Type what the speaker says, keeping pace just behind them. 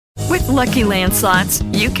Lucky Land Slots,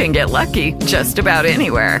 you can get lucky just about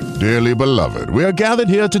anywhere. Dearly beloved, we are gathered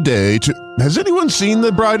here today to... Has anyone seen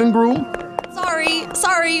the bride and groom?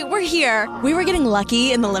 Sorry, we're here. We were getting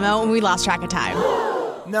lucky in the limo and we lost track of time.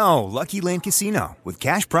 No, Lucky Land Casino, with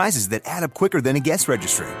cash prizes that add up quicker than a guest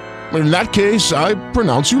registry. In that case, I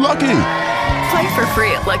pronounce you lucky. Play for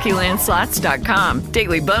free at LuckyLandSlots.com.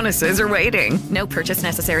 Daily bonuses are waiting. No purchase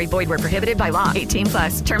necessary. Void where prohibited by law.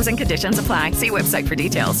 18+. Terms and conditions apply. See website for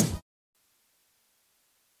details.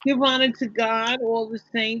 Give honor to God, all the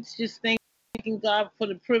saints. Just thanking God for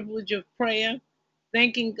the privilege of prayer.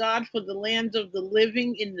 Thanking God for the land of the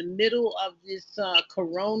living in the middle of this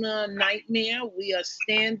corona nightmare. We are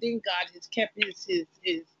standing. God has kept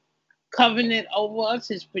his covenant over us,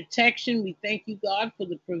 his protection. We thank you, God, for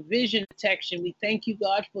the provision protection. We thank you,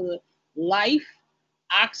 God, for the life,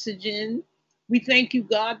 oxygen. We thank you,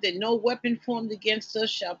 God, that no weapon formed against us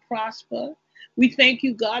shall prosper. We thank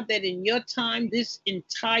you, God, that in your time, this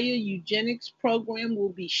entire eugenics program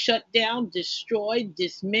will be shut down, destroyed,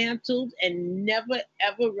 dismantled, and never,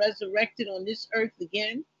 ever resurrected on this earth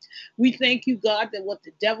again. We thank you, God, that what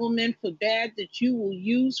the devil meant for bad, that you will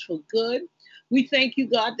use for good. We thank you,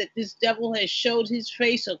 God, that this devil has showed his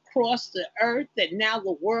face across the earth, that now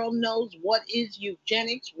the world knows what is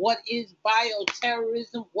eugenics, what is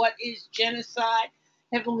bioterrorism, what is genocide.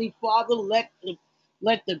 Heavenly Father, let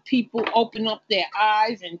the people open up their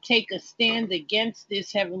eyes and take a stand against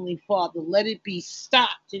this, Heavenly Father. Let it be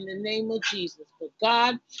stopped in the name of Jesus. But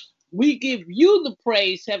God, we give you the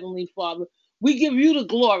praise, Heavenly Father. We give you the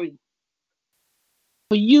glory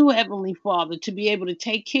for you, Heavenly Father, to be able to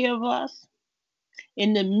take care of us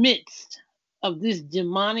in the midst of this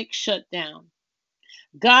demonic shutdown.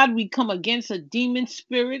 God, we come against a demon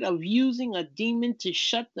spirit of using a demon to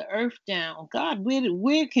shut the earth down. God,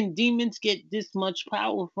 where can demons get this much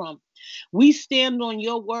power from? We stand on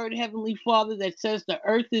your word, Heavenly Father, that says the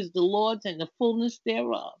earth is the Lord's and the fullness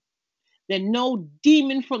thereof. That no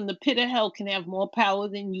demon from the pit of hell can have more power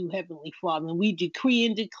than you, Heavenly Father. And we decree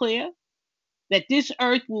and declare that this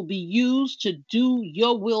earth will be used to do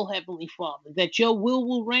your will, Heavenly Father, that your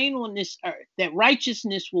will reign on this earth, that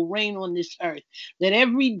righteousness will reign on this earth, that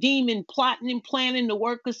every demon plotting and planning the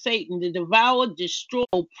work of Satan to devour, destroy,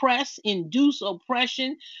 oppress, induce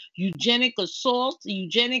oppression, eugenic assault,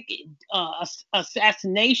 eugenic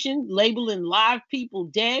assassination, labeling live people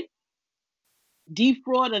dead,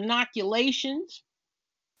 defraud inoculations,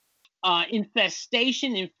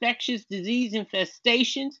 infestation, infectious disease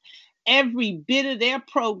infestations, every bit of their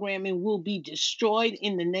programming will be destroyed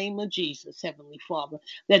in the name of Jesus, Heavenly Father,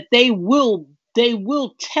 that they will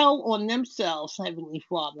tell on themselves, Heavenly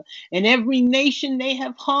Father, and every nation they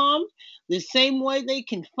have harmed, the same way they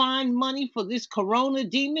can find money for this corona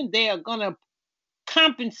demon, they are going to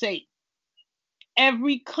compensate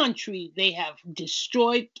every country they have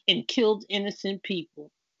destroyed and killed innocent people.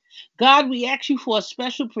 God, we ask you for a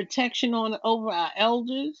special protection over our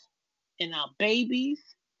elders and our babies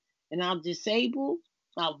and our disabled,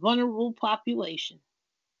 our vulnerable population.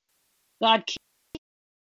 God,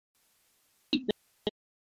 keep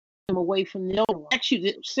them away from the other. I ask you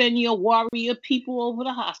to send your warrior people over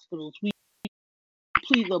the hospitals. We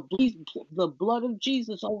plead the blood of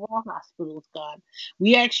Jesus over our hospitals, God.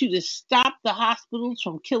 We ask you to stop the hospitals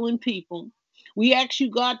from killing people. We ask you,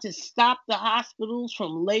 God, to stop the hospitals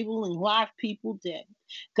from labeling live people dead.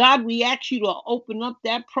 God, we ask you to open up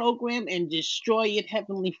that program and destroy it,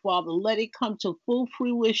 Heavenly Father. Let it come to full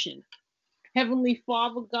fruition. Heavenly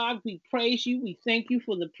Father, God, we praise you. We thank you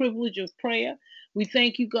for the privilege of prayer. We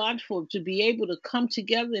thank you, God, to be able to come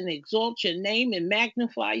together and exalt your name and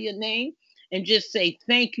magnify your name and just say,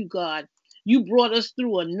 thank you, God. You brought us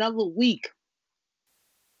through another week,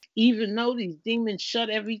 even though these demons shut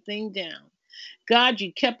everything down. God,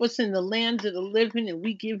 you kept us in the land of the living, and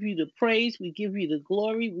we give you the praise. We give you the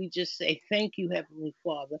glory. We just say thank you, Heavenly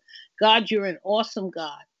Father. God, you're an awesome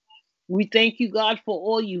God. We thank you, God, for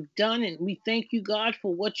all you've done, and we thank you, God,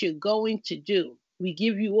 for what you're going to do. We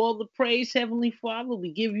give you all the praise, Heavenly Father.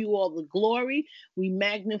 We give you all the glory. We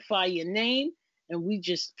magnify your name, and we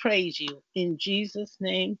just praise you. In Jesus'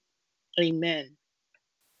 name, amen.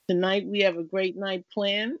 Tonight, we have a great night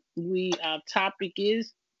planned. Our topic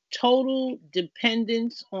is total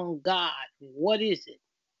dependence on God. What is it?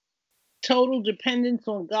 Total dependence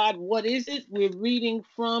on God. What is it? We're reading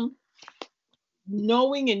from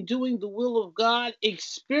Knowing and Doing the Will of God,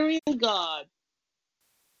 Experiencing God,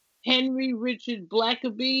 Henry Richard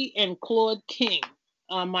Blackaby and Claude King.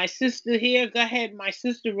 My sister here, go ahead. My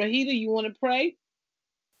sister Rahita, you want to pray?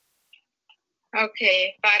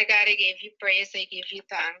 Okay, Father God, I give you praise, I give you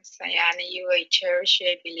thanks. I honor you, I cherish you,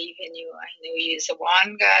 I believe in you. I know you is the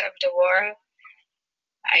one God of the world.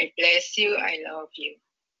 I bless you, I love you.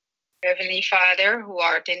 Heavenly Father, who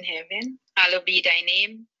art in heaven, hallowed be thy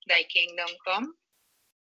name, thy kingdom come.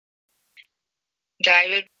 Thy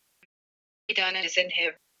will be done as in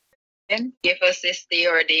heaven. Give us this day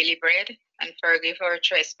our daily bread, and forgive our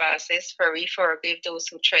trespasses, for we forgive those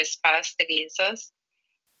who trespass against us.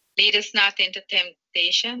 Lead us not into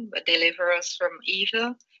temptation, but deliver us from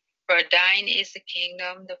evil. For thine is the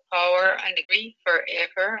kingdom, the power, and the glory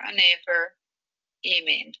forever and ever.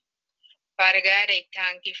 Amen. Father God, I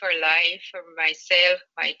thank you for life, for myself,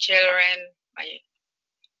 my children, my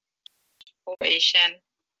operation,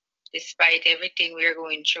 despite everything we're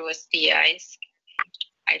going through as TIs.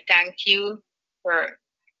 I thank you for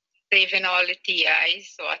saving all the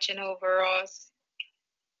TIs, watching over us.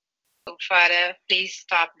 So, Father, please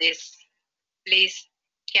stop this. Please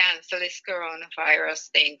cancel this coronavirus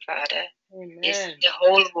thing, Father. Amen. The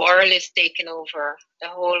whole world is taking over. The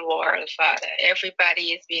whole world, Father.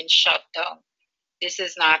 Everybody is being shut down. This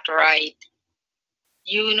is not right.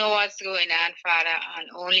 You know what's going on, Father, and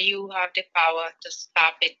only you have the power to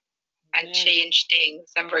stop it and change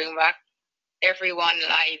things and bring back everyone's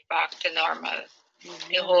life back to normal.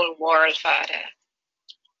 The whole world, Father.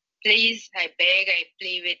 Please, I beg, I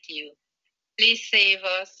plead with you. Please save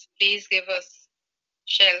us. Please give us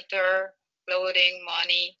shelter, clothing,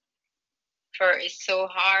 money. For it's so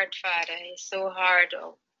hard, Father. It's so hard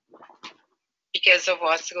because of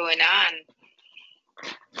what's going on.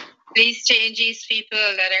 Please change these people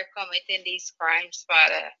that are committing these crimes,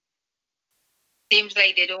 Father. Seems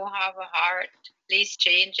like they don't have a heart. Please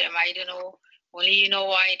change them. I don't know. Only you know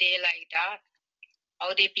why they're like that.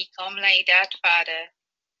 How they become like that, Father.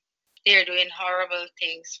 They're doing horrible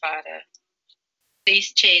things, Father.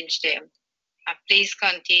 Please change them. And please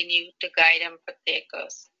continue to guide and protect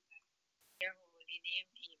us. In your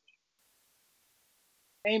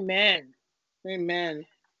holy name, Amen. Amen.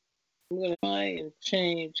 I'm going to try and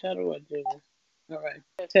change. How do I do this? All right.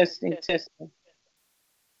 Testing. Okay.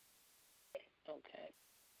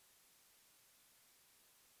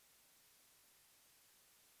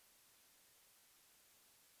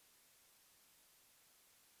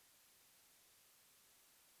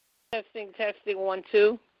 Testing, 1,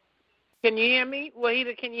 2. Can you hear me?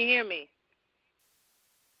 Wahida, can you hear me?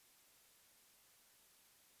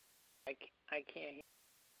 I can't hear.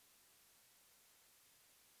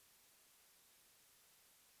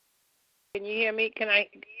 Can you hear me?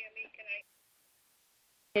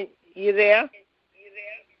 You there?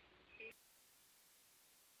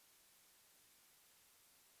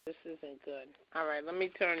 This isn't good. All right, let me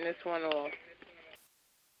turn this one off.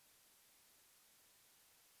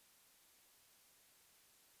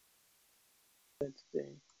 Let's see.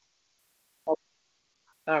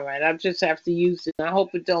 All right. I just have to use it. I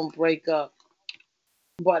hope it don't break up.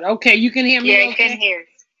 But okay, you can hear me? Yeah, okay? I can hear.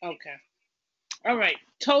 Okay. All right.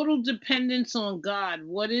 Total dependence on God.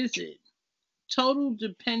 What is it? Total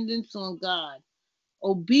dependence on God.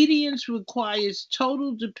 Obedience requires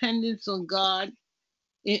total dependence on God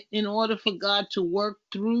in order for God to work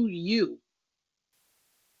through you.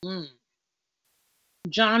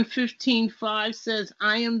 John 15:5 says,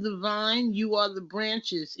 I am the vine, you are the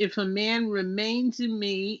branches. If a man remains in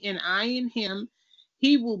me and I in him,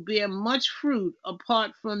 he will bear much fruit.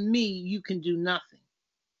 Apart from me, you can do nothing.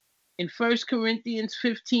 In 1 Corinthians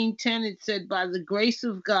 15:10, it said, by the grace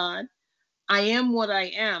of God, I am what I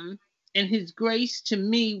am, and his grace to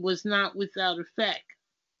me was not without effect.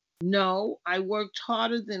 No, I worked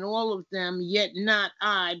harder than all of them, yet not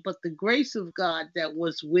I, but the grace of God that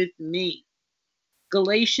was with me.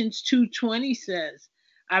 Galatians 2:20 says,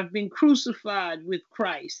 I've been crucified with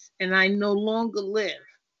Christ, and I no longer live,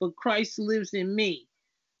 but Christ lives in me.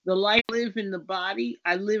 The life I live in the body,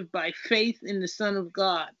 I live by faith in the Son of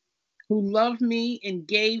God, who loved me and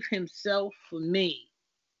gave himself for me.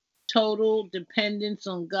 Total dependence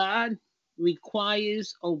on God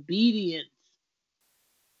requires obedience.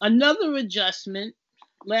 Another adjustment,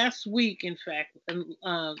 last week, in fact,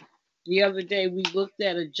 the other day, we looked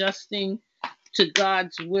at adjusting to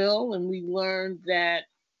God's will, and we learned that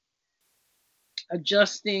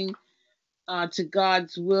adjusting to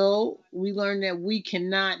God's will, we learned that we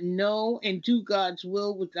cannot know and do God's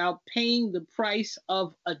will without paying the price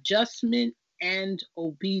of adjustment and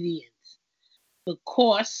obedience. The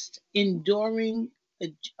cost, enduring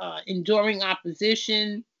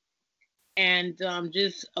opposition, and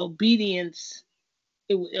just obedience,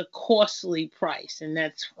 a costly price, and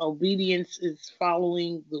that's obedience is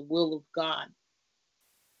following the will of God.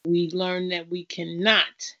 We learn that we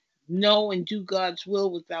cannot know and do God's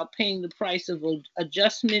will without paying the price of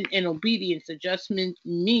adjustment and obedience. Adjustment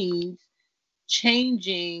means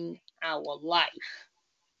changing our life.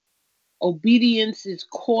 Obedience is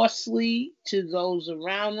costly to those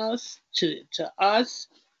around us, to us,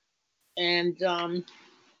 and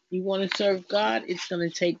you want to serve God. It's going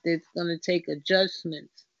to take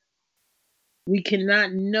adjustments. We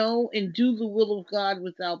cannot know and do the will of God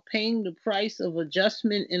without paying the price of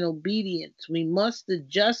adjustment and obedience. We must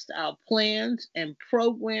adjust our plans and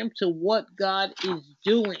program to what God is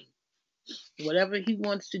doing. Whatever He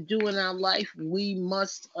wants to do in our life, we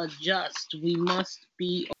must adjust. We must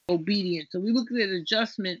be obedient. So we're looking at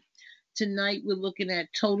adjustment. Tonight we're looking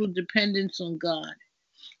at total dependence on God.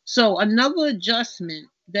 So another adjustment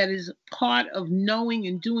that is part of knowing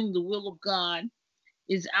and doing the will of God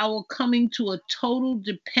is our coming to a total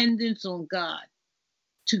dependence on God,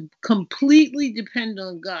 to completely depend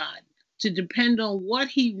on God, to depend on what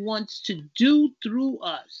He wants to do through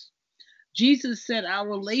us. Jesus said our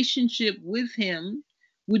relationship with Him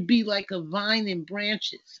would be like a vine and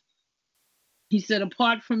branches. He said,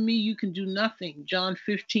 apart from me, you can do nothing. John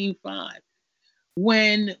 15:5.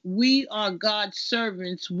 When we are God's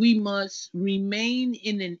servants, we must remain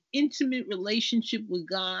in an intimate relationship with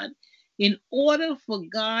God. In order for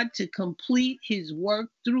God to complete His work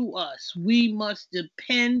through us, we must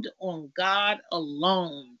depend on God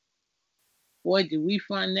alone. Boy, did we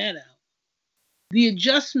find that out. The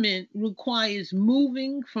adjustment requires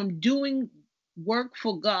moving from doing work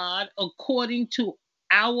for God according to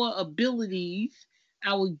our abilities,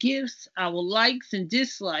 our gifts, our likes and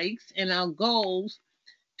dislikes, and our goals,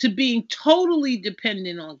 to being totally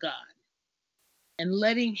dependent on God and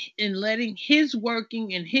letting His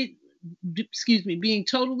working and being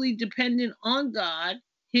totally dependent on God,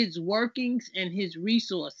 His workings and His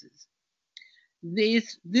resources.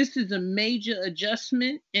 This is a major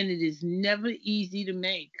adjustment, and it is never easy to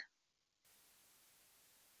make.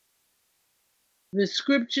 The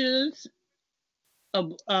scriptures,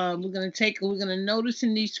 we're going to notice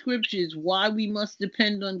in these scriptures why we must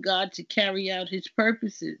depend on God to carry out His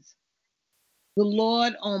purposes. The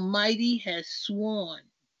Lord Almighty has sworn,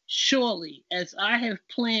 surely as I have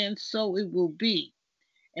planned, so it will be,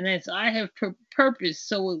 and as I have purposed,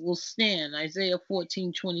 so it will stand. Isaiah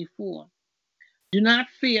 14:24. Do not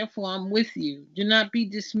fear, for I'm with you. Do not be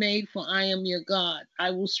dismayed, for I am your God.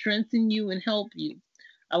 I will strengthen you and help you.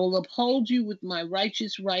 I will uphold you with my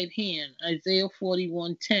righteous right hand. Isaiah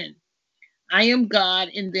 41:10. I am God,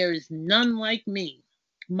 and there is none like me.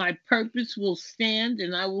 My purpose will stand,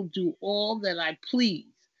 and I will do all that I please.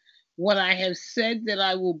 What I have said that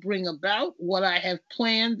I will bring about, what I have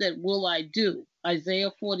planned that will I do.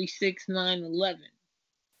 Isaiah 46:9-11.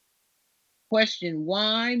 Question: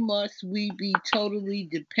 why must we be totally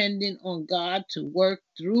dependent on God to work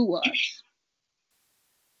through us?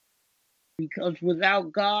 Because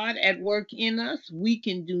without God at work in us, we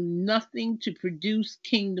can do nothing to produce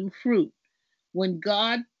kingdom fruit. When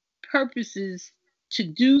God purposes to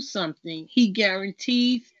do something, He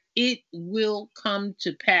guarantees it will come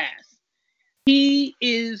to pass. He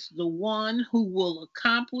is the one who will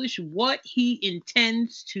accomplish what He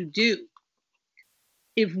intends to do.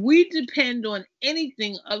 If we depend on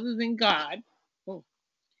anything other than God,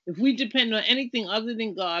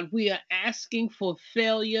 we are asking for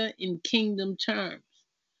failure in kingdom terms.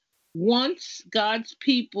 Once God's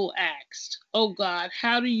people asked, oh God,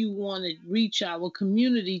 how do you want to reach our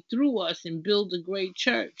community through us and build a great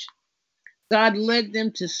church? God led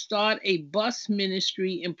them to start a bus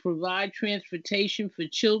ministry and provide transportation for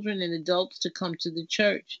children and adults to come to the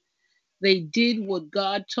church. They did what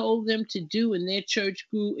God told them to do, and their church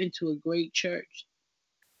grew into a great church.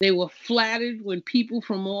 They were flattered when people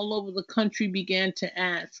from all over the country began to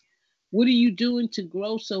ask, what are you doing to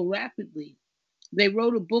grow so rapidly? They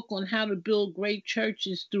wrote a book on how to build great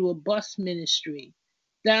churches through a bus ministry.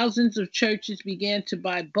 Thousands of churches began to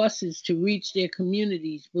buy buses to reach their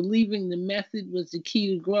communities, believing the method was the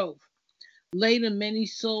key to growth. Later, many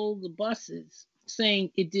sold the buses,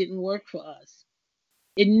 saying it didn't work for us.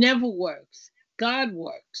 It never works. God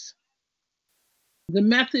works. The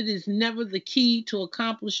method is never the key to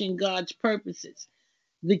accomplishing God's purposes.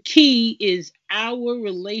 The key is our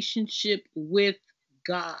relationship with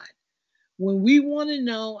God. When we want to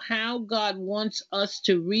know how God wants us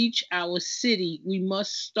to reach our city, we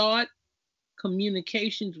must start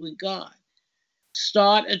communications with God.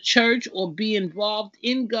 Start a church or be involved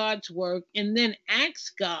in God's work, and then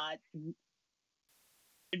ask God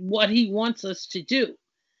what He wants us to do.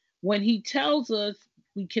 When He tells us,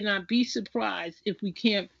 we cannot be surprised if we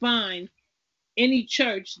can't find any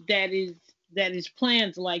church that is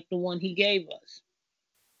plans like the one He gave us.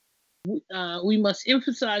 We must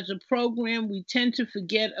emphasize the program. We tend to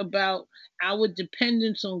forget about our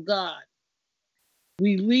dependence on God.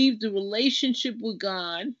 We leave the relationship with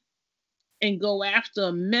God and go after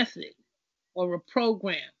a method or a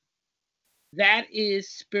program. That is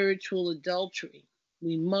spiritual adultery.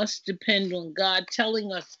 We must depend on God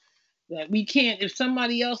telling us that we can't. If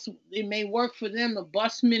somebody else, it may work for them, a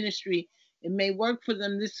bus ministry, it may work for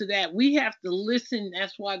them, this or that. We have to listen.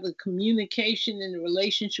 That's why the communication and the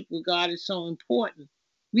relationship with God is so important.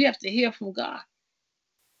 We have to hear from God.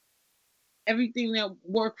 Everything that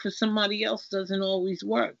worked for somebody else doesn't always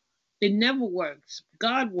work. It never works.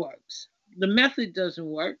 God works. The method doesn't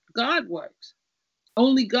work. God works.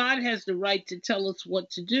 Only God has the right to tell us what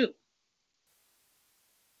to do.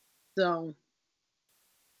 So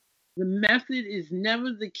the method is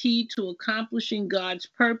never the key to accomplishing God's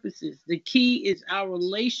purposes. The key is our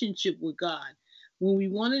relationship with God. When we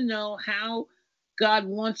want to know how God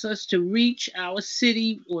wants us to reach our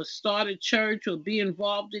city or start a church or be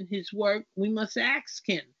involved in his work, we must ask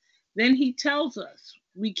him. Then he tells us.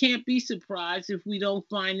 We can't be surprised if we don't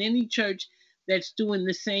find any church that's doing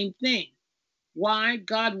the same thing. Why?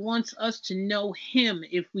 God wants us to know him.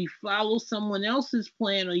 If we follow someone else's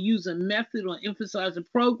plan or use a method or emphasize a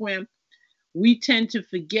program, we tend to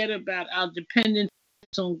forget about our dependence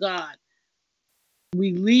on God.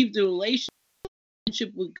 We leave the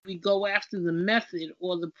relationship, we go after the method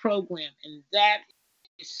or the program, and that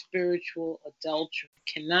is spiritual adultery.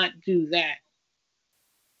 We cannot do that.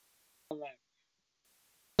 All right.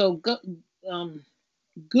 So,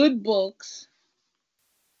 good books.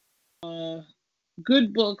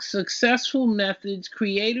 Good books, successful methods,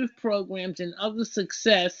 creative programs, and other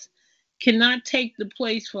success cannot take the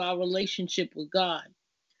place for our relationship with God.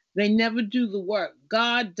 They never do the work.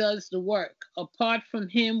 God does the work. Apart from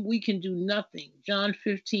him, we can do nothing. John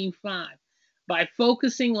 15:5. By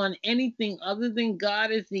focusing on anything other than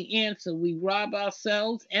God as the answer, we rob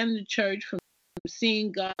ourselves and the church from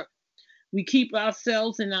seeing God. We keep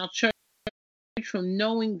ourselves and our church from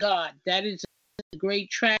knowing God. That is a great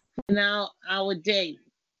trap in our day.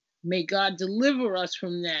 May God deliver us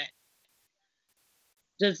from that.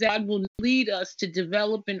 Does God will lead us to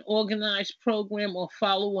develop an organized program or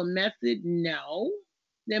follow a method? No.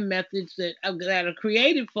 There are methods that are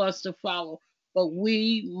created for us to follow, but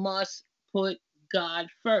we must put God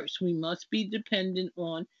first. We must be dependent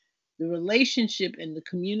on the relationship and the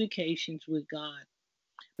communications with God.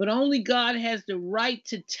 But only God has the right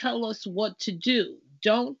to tell us what to do.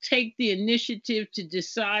 Don't take the initiative to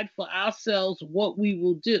decide for ourselves what we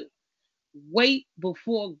will do. Wait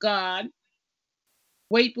before God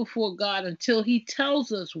until he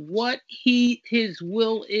tells us what his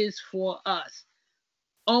will is for us.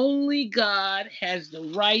 Only God has the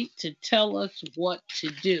right to tell us what to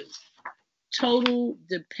do. Total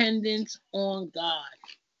dependence on God.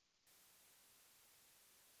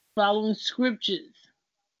 Following scriptures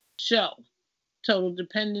show total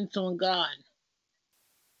dependence on God.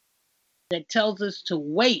 That tells us to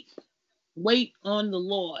wait on the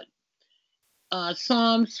Lord.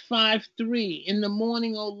 Psalms 5:3. In the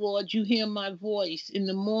morning, O Lord, you hear my voice. In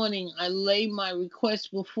the morning, I lay my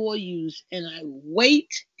request before you, and I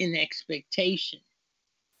wait in expectation.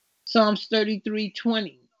 Psalms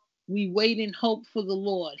 33:20. We wait in hope for the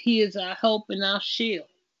Lord. He is our help and our shield.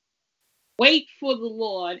 Wait for the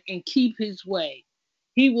Lord and keep his way.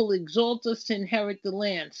 He will exalt us to inherit the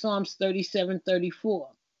land. Psalms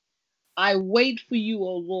 37:34. I wait for you,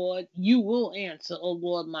 O Lord. You will answer, O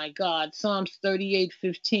Lord my God. Psalms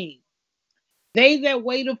 38:15. They that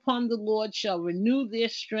wait upon the Lord shall renew their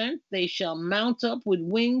strength. They shall mount up with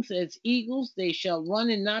wings as eagles. They shall run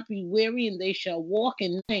and not be weary, and they shall walk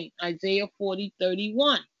and not faint. Isaiah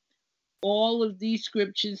 40:31. All of these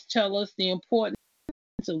scriptures tell us the importance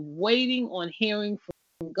of waiting on hearing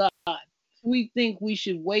from God. We think we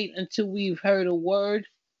should wait until we've heard a word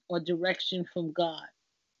or direction from God.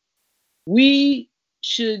 We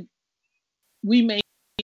may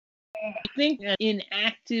think that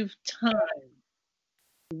inactive time.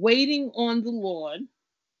 Waiting on the Lord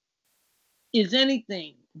is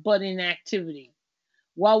anything but inactivity.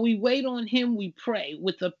 While we wait on him, we pray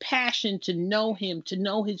with a passion to know him, to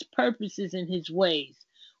know his purposes and his ways.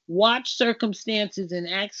 Watch circumstances and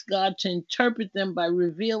ask God to interpret them by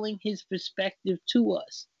revealing his perspective to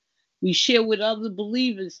us. We share with other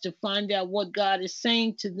believers to find out what God is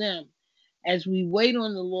saying to them as we wait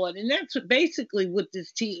on the Lord. And that's basically with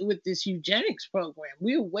this eugenics program.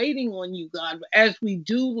 We're waiting on you, God. As we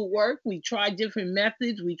do the work, we try different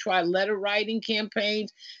methods. We try letter writing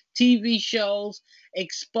campaigns, TV shows,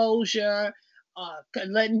 exposure,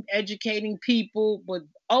 educating people. But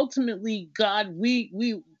ultimately, God,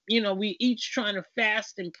 we we each trying to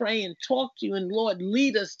fast and pray and talk to you, and Lord,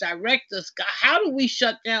 lead us, direct us. God, how do we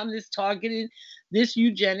shut down this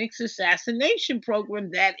eugenics assassination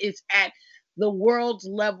program that is at the world's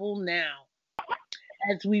level now?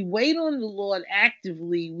 As we wait on the Lord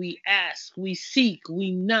actively, we ask, we seek,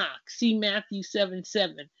 we knock. See Matthew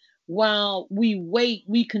 7:7. While we wait,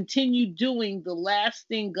 we continue doing the last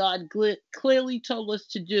thing God clearly told us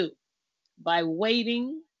to do. By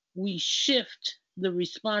waiting, we shift the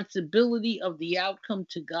responsibility of the outcome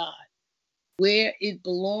to God, where it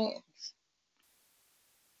belongs.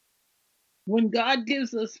 When God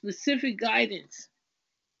gives us specific guidance,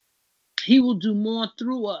 He will do more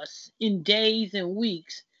through us in days and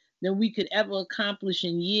weeks than we could ever accomplish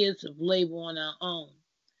in years of labor on our own.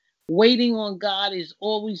 Waiting on God is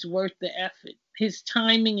always worth the effort. His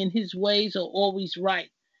timing and His ways are always right.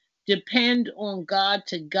 Depend on God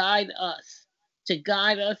to guide us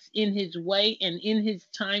in His way and in His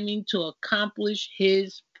timing to accomplish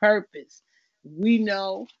His purpose. We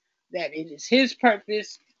know that it is His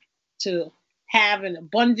purpose to have an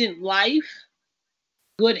abundant life,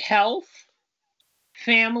 good health,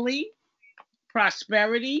 family,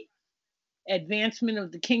 prosperity, advancement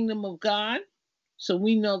of the kingdom of God. So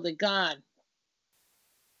we know that God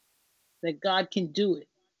can do it.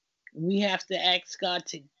 We have to ask God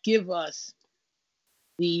to give us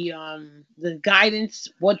the guidance,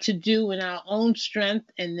 what to do in our own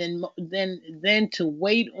strength, and then to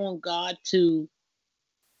wait on God to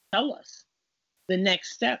tell us the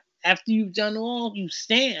next step. After you've done all, you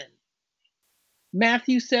stand.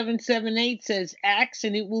 Matthew 7:8 says, "Ask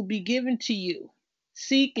and it will be given to you.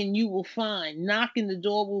 Seek and you will find. Knock and the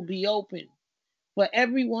door will be open. For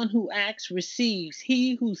everyone who asks receives.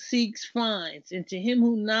 He who seeks finds. And to him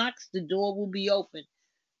who knocks, the door will be open."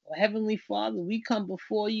 Well, Heavenly Father, we come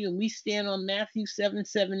before you and we stand on Matthew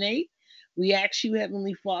 7:8. We ask you,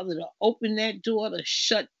 Heavenly Father, to open that door, to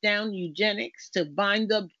shut down eugenics, to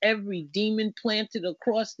bind up every demon planted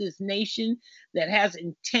across this nation that has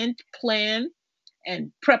intent, plan,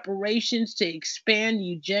 and preparations to expand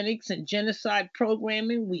eugenics and genocide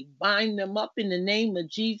programming. We bind them up in the name of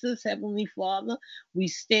Jesus, Heavenly Father. We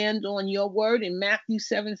stand on your word in Matthew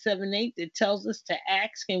 7:8 that tells us to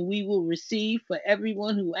ask and we will receive. For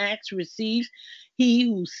everyone who asks receives. He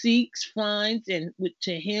who seeks finds, and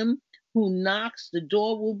to him who knocks, the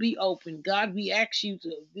door will be open. God, we ask you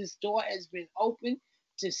this door has been opened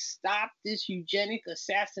to stop this eugenic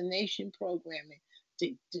assassination programming,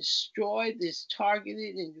 to destroy this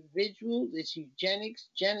targeted individual, this eugenics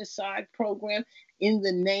genocide program, in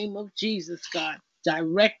the name of Jesus, God.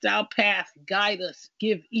 Direct our path, guide us,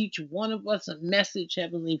 give each one of us a message,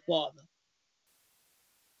 Heavenly Father.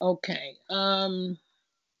 Okay. The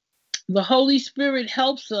Holy Spirit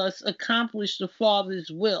helps us accomplish the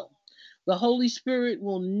Father's will. The Holy Spirit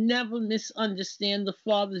will never misunderstand the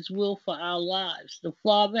Father's will for our lives. The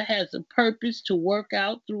Father has a purpose to work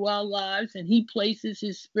out through our lives, and He places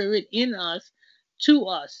His Spirit in us, to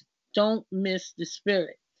us. Don't miss the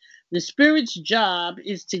Spirit. The Spirit's job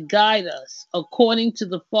is to guide us according to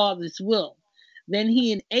the Father's will. Then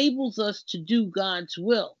He enables us to do God's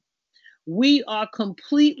will. We are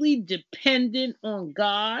completely dependent on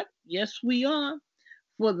God. Yes, we are.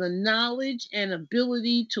 For the knowledge and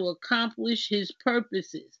ability to accomplish His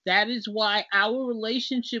purposes. That is why our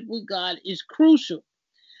relationship with God is crucial.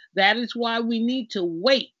 That is why we need to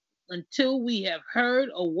wait until we have heard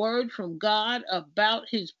a word from God about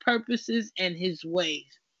His purposes and His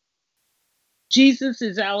ways. Jesus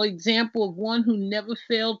is our example of one who never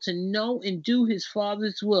failed to know and do His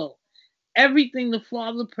Father's will. Everything the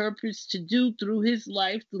Father purposed to do through His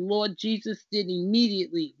life, the Lord Jesus did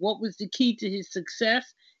immediately. What was the key to His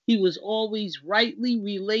success? He was always rightly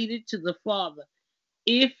related to the Father.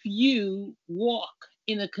 If you walk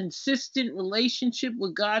in a consistent relationship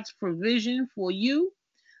with God's provision for you,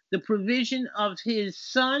 the provision of His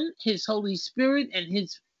Son, His Holy Spirit, and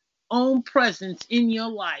His own presence in your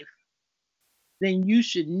life, then you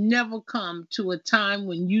should never come to a time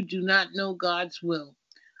when you do not know God's will.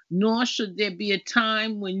 Nor should there be a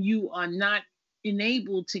time when you are not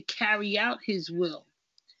enabled to carry out His will.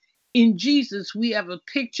 In Jesus, we have a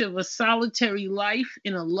picture of a solitary life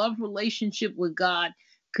in a love relationship with God,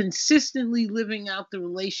 consistently living out the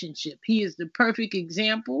relationship. He is the perfect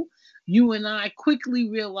example. You and I quickly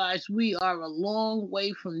realize we are a long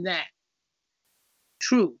way from that.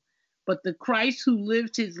 True. But the Christ who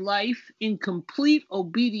lived His life in complete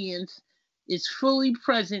obedience is fully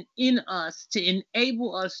present in us to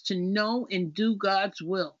enable us to know and do God's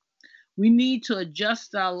will. We need to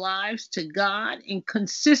adjust our lives to God and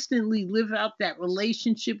consistently live out that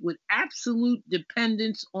relationship with absolute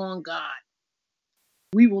dependence on God.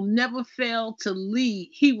 We will never fail to lead.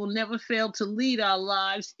 He will never fail to lead our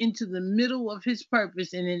lives into the middle of his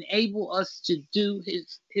purpose and enable us to do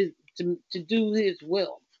his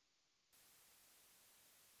will.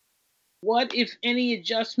 What, if any,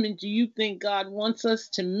 adjustment do you think God wants us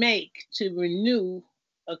to make to renew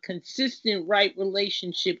a consistent right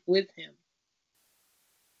relationship with him?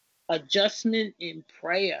 Adjustment in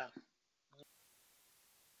prayer.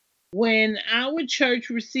 When our church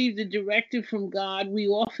received a directive from God, we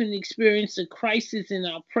often experience a crisis in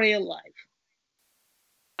our prayer life.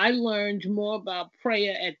 I learned more about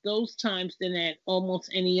prayer at those times than at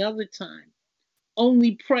almost any other time.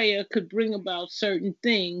 Only prayer could bring about certain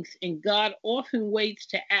things, and God often waits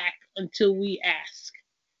to act until we ask.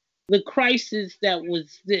 The crisis that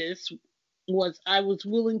was I was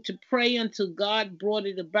willing to pray until God brought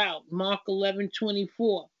it about. Mark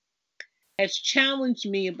 11:24 has challenged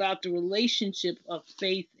me about the relationship of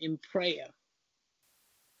faith and prayer.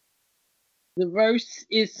 The verse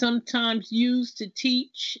is sometimes used to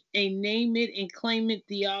teach a name it and claim it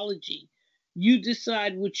theology. You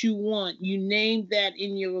decide what you want. You name that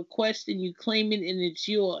in your request and you claim it and it's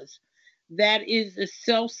yours. That is a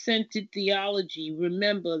self-centered theology.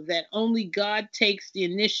 Remember that only God takes the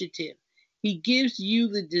initiative. He gives you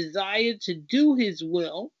the desire to do his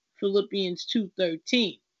will, Philippians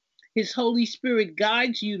 2:13. His Holy Spirit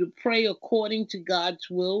guides you to pray according to God's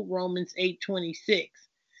will, Romans 8:26.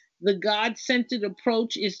 The God-centered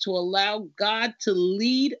approach is to allow God to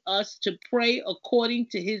lead us to pray according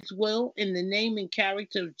to his will in the name and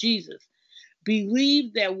character of Jesus.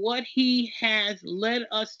 Believe that what he has led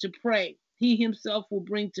us to pray, he himself will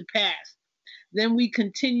bring to pass. Then we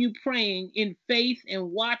continue praying in faith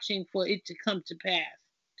and watching for it to come to pass.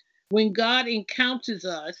 When God encounters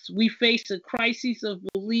us, we face a crisis of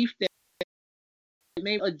belief that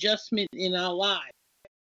may be adjustment in our lives.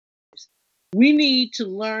 We need to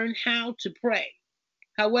learn how to pray.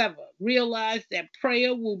 However, realize that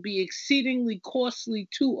prayer will be exceedingly costly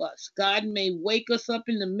to us. God may wake us up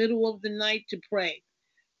in the middle of the night to pray.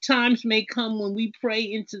 Times may come when we pray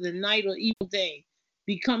into the night or even day.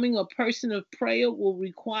 Becoming a person of prayer will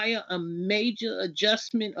require a major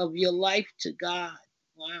adjustment of your life to God.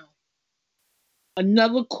 Wow.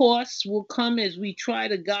 Another cost will come as we try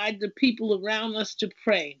to guide the people around us to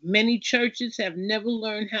pray. Many churches have never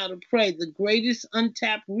learned how to pray. The greatest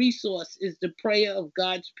untapped resource is the prayer of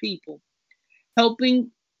God's people.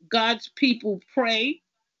 Helping God's people pray,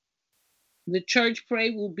 the church pray,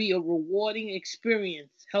 will be a rewarding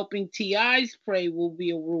experience. Helping TIs pray will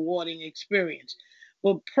be a rewarding experience.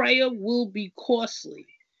 But prayer will be costly.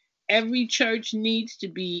 Every church needs to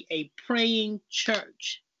be a praying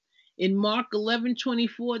church. In Mark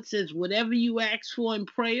 11:24, it says, whatever you ask for in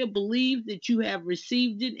prayer, believe that you have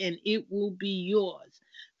received it and it will be yours.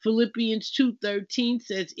 Philippians 2:13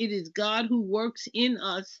 says, it is God who works in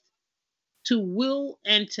us to will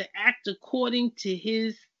and to act according to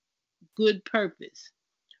his good purpose.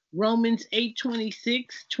 Romans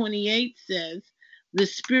 8:26-28 says, the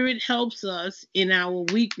Spirit helps us in our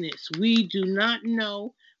weakness. We do not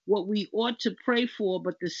know what we ought to pray for,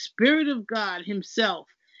 but the Spirit of God himself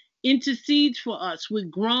intercedes for us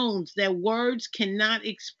with groans that words cannot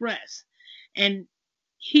express. And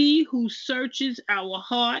he who searches our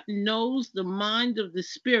heart knows the mind of the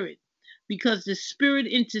Spirit, because the Spirit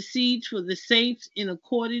intercedes for the saints in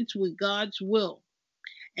accordance with God's will.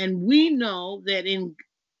 And we know that in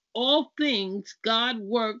all things God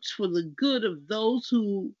works for the good of those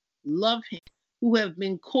who love him, who have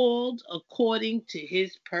been called according to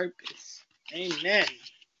his purpose. Amen.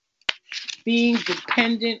 Being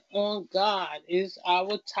dependent on God is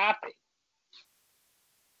our topic.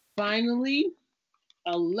 Finally,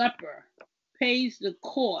 a leper pays the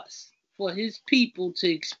cost for his people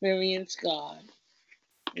to experience God.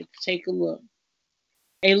 Let's take a look.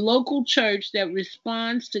 A local church that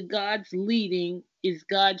responds to God's leading is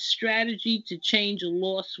God's strategy to change a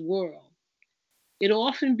lost world. It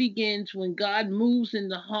often begins when God moves in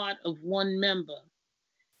the heart of one member.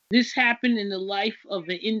 This happened in the life of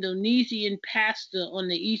an Indonesian pastor on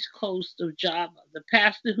the east coast of Java. The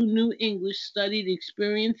pastor who knew English studied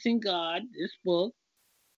Experiencing God, this book,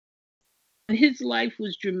 and his life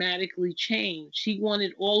was dramatically changed. He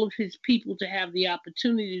wanted all of his people to have the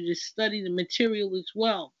opportunity to study the material as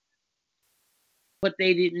well, but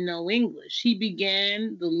they didn't know English. He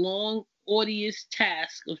began the long, arduous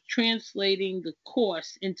task of translating the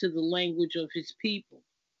course into the language of his people.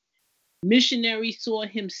 Missionaries saw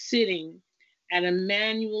him sitting at a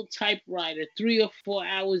manual typewriter 3 or 4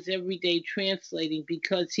 hours every day translating.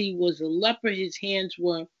 Because he was a leper, his hands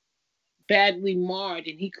were badly marred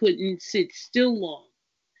and he couldn't sit still long.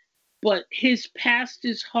 But his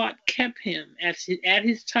pastor's heart kept him at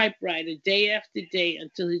his typewriter day after day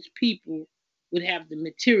until his people would have the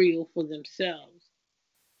material for themselves.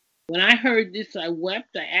 When I heard this, I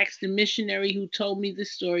wept. I asked the missionary who told me the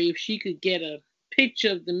story if she could get a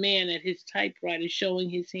picture of the man at his typewriter showing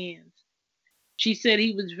his hands. She said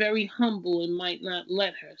he was very humble and might not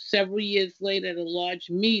let her. Several years later, at a large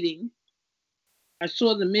meeting, I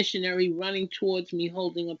saw the missionary running towards me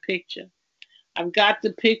holding a picture. I've got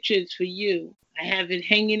the pictures for you. I have it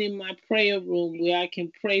hanging in my prayer room where I can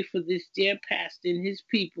pray for this dear pastor and his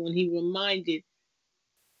people. And he reminded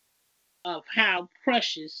of how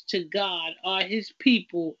precious to God are his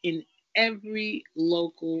people in every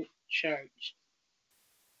local church.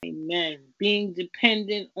 Amen. Being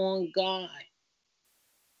dependent on God.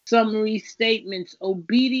 Summary statements.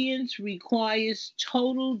 Obedience requires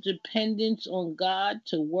total dependence on God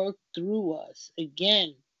to work through us.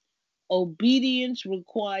 Again, obedience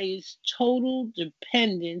requires total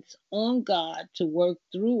dependence on God to work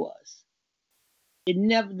through us. It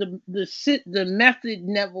never the method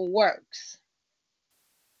never works.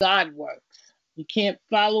 God works. You can't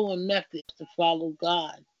follow a method to follow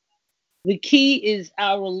God. The key is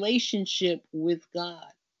our relationship with God.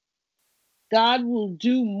 God will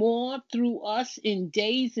do more through us in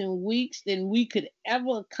days and weeks than we could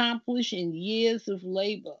ever accomplish in years of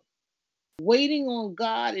labor. Waiting on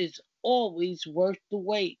God is always worth the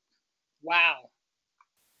wait. Wow.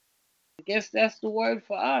 I guess that's the word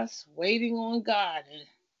for us, waiting on God. And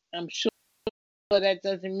I'm sure that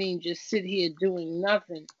doesn't mean just sit here doing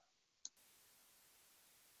nothing.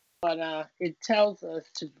 But it tells us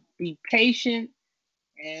to be patient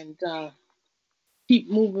and keep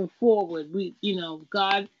moving forward.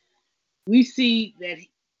 God, we see that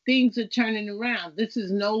things are turning around. This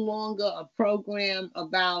is no longer a program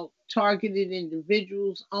about targeted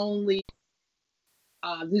individuals only.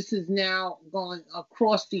 This is now going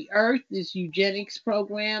across the earth, this eugenics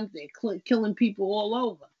program. They're killing people all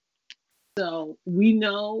over. So we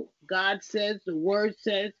know God says, the word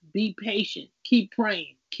says, be patient. Keep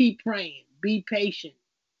praying. Keep praying. Be patient.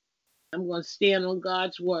 I'm going to stand on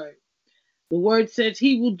God's word. The word says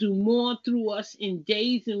he will do more through us in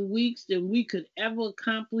days and weeks than we could ever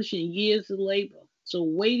accomplish in years of labor. So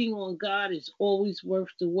waiting on God is always worth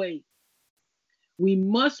the wait. We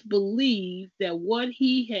must believe that what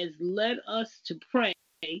he has led us to pray,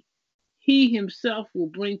 he himself will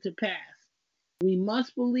bring to pass. We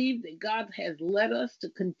must believe that God has led us to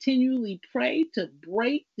continually pray to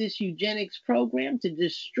break this eugenics program, to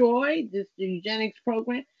destroy this eugenics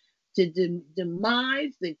program, to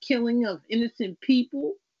demise the killing of innocent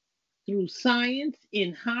people through science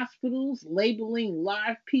in hospitals, labeling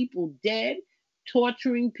live people dead,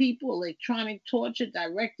 torturing people, electronic torture,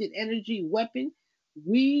 directed energy weapon.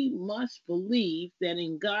 We must believe that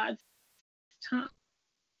in God's time,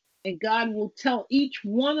 and God will tell each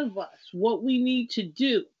one of us what we need to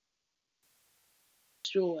do.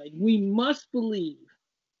 We must believe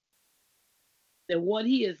that what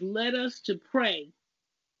he has led us to pray,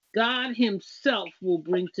 God himself will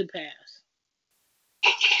bring to pass.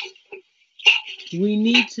 We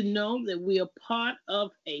need to know that we are part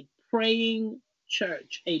of a praying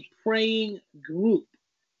church, a praying group.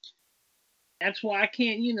 That's why I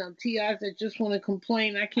can't, TIs that just want to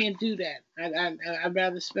complain, I can't do that. I'd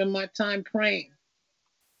rather spend my time praying.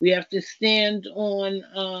 We have to stand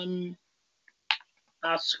on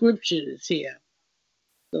our scriptures here.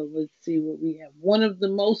 So let's see what we have. One of the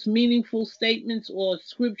most meaningful statements or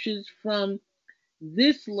scriptures from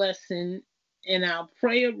this lesson in our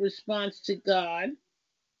prayer response to God.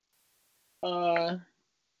 I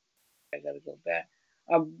gotta go back.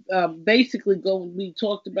 We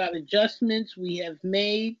talked about adjustments we have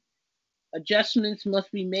made. Adjustments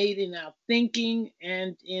must be made in our thinking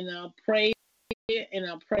and in our prayer and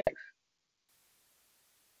our prayer.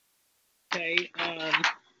 Okay.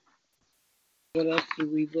 What else do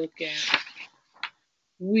we look at?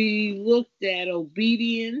 We looked at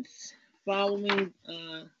obedience, following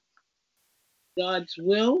God's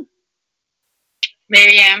will.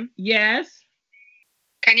 Miriam? Yes?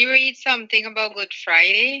 Can you read something about Good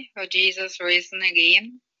Friday, or Jesus risen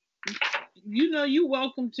again? You're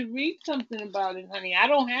welcome to read something about it, honey. I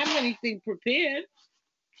don't have anything prepared.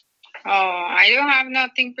 Oh, I don't have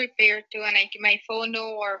nothing prepared to, and my phone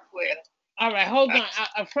don't work well. All right, hold on.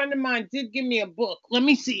 A friend of mine did give me a book. Let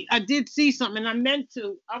me see. I did see something. I meant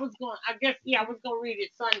to. I was going to read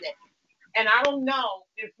it Sunday. And I don't know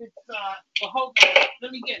if it's, well, hold on.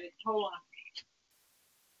 Let me get it. Hold on.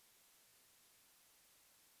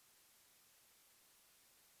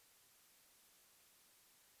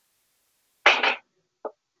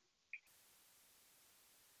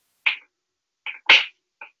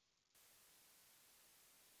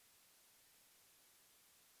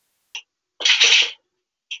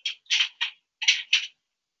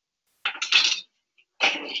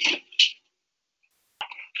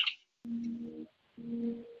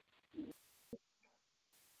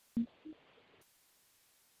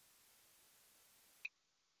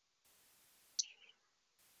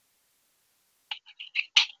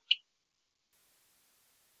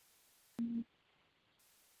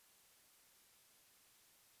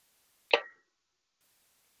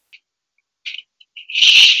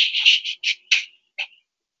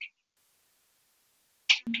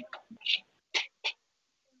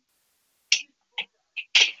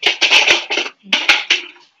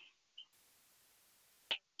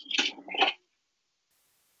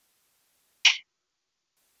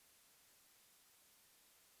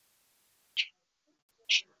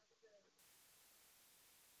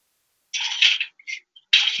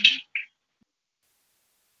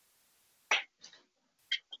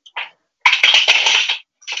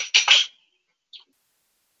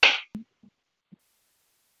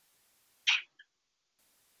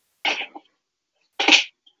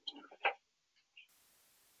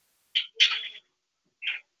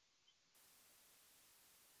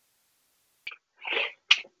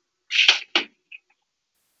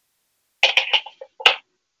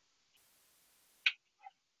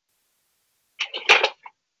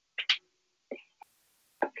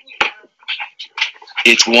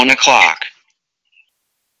 It's 1 o'clock.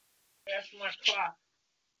 That's my clock.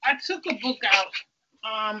 I took a book out.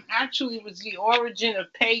 Actually, it was The Origin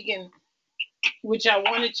of Pagan, which I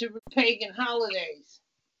wanted to read pagan holidays.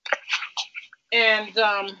 And,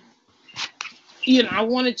 I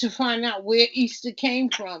wanted to find out where Easter came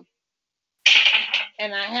from.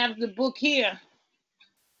 And I have the book here,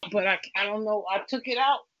 but I don't know. I took it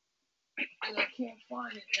out, and I can't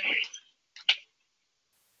find it now.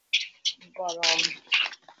 But,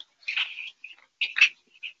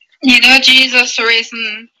 Jesus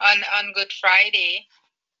risen on Good Friday.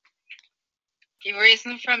 He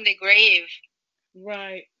risen from the grave.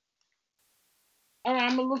 Right. All right,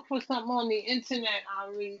 I'm going to look for something on the internet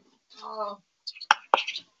I'll read.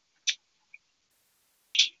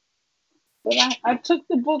 But I took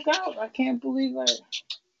the book out. I can't believe I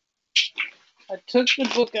took the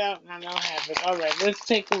book out and I don't have it. All right, let's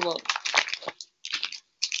take a look.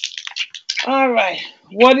 All right.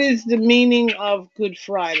 What is the meaning of Good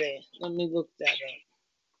Friday? Let me look that up.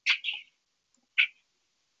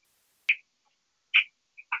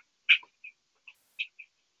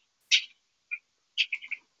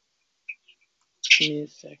 Give me a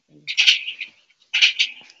second.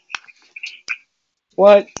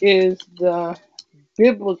 What is the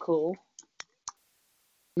biblical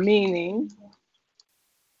meaning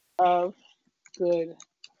of Good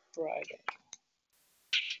Friday?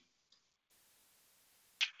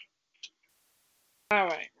 All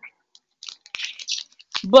right.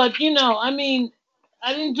 But,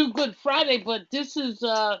 I didn't do Good Friday, but this is,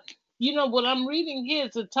 what I'm reading here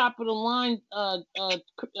is a top of the line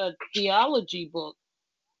theology book,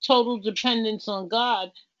 Total Dependence on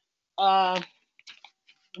God.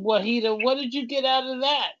 Wahida, what did you get out of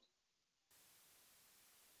that?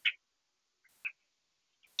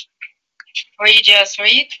 Or you just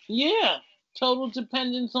read? Yeah, total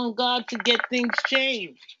dependence on God to get things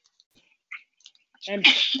changed. And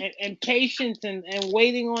patience and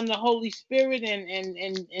waiting on the Holy Spirit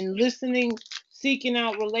and listening, seeking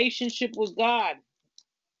out relationship with God.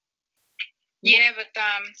 Yeah, but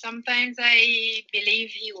sometimes I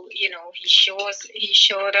believe he shows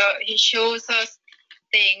us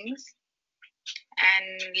things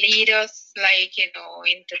and lead us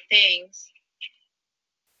into things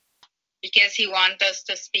because he wants us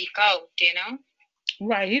to speak out,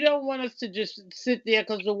 Right. He don't want us to just sit there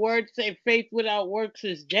because the word say faith without works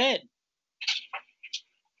is dead.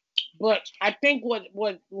 But I think what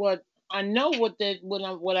I know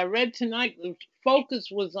what I read tonight, the focus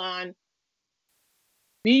was on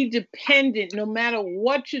be dependent no matter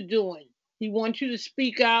what you're doing. He wants you to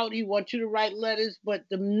speak out. He wants you to write letters. But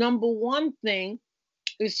the number one thing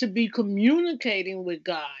is to be communicating with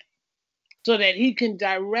God so that he can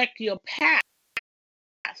direct your path.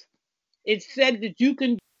 It's said that you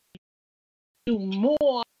can do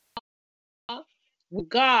more with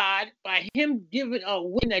God by him giving a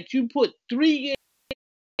win that you put 3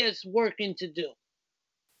 years working to do.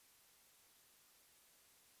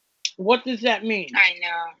 What does that mean? I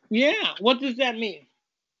know. Yeah, what does that mean?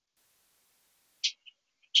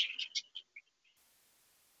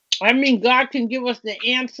 I mean, God can give us the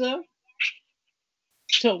answer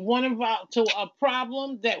to a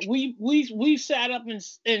problem that we sat up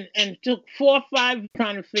and took 4 or 5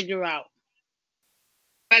 trying to figure out.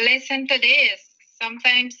 But listen to this.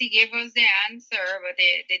 Sometimes he gives us the answer, but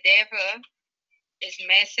the devil is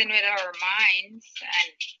messing with our minds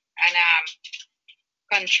and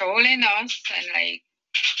controlling us and like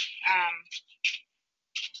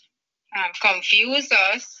confuse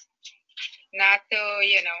us not to,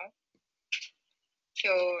 you know,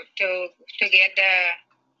 to get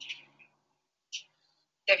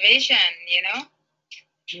the vision, you know.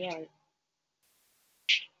 Right.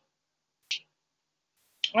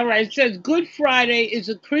 All right. It says Good Friday is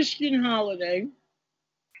a Christian holiday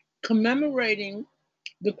commemorating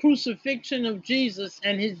the crucifixion of Jesus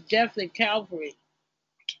and his death at Calvary.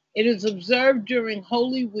 It is observed during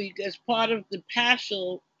Holy Week as part of the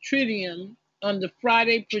Paschal Triduum on the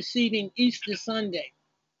Friday preceding Easter Sunday,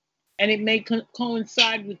 and it may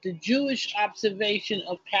coincide with the Jewish observation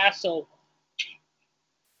of Passover.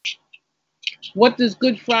 What does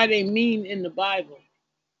Good Friday mean in the Bible?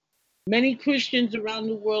 Many Christians around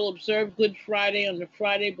the world observe Good Friday on the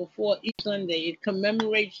Friday before Easter Sunday. It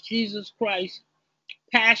commemorates Jesus Christ's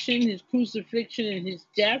passion, his crucifixion, and his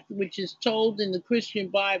death, which is told in the Christian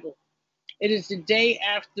Bible. It is the day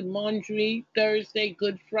after Maundy Thursday.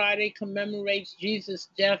 Good Friday commemorates Jesus'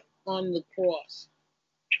 death on the cross.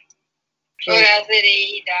 So that's the day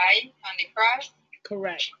he died on the cross?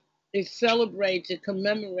 Correct. It celebrates, it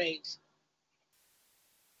commemorates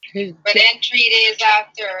his But death. then 3 days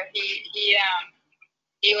after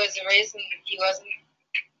he was risen, he wasn't.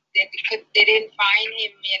 They didn't find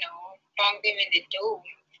him, you know, found him in the tomb.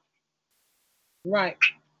 Right.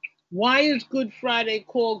 Why is Good Friday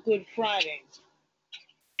called Good Friday?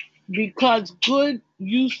 Because good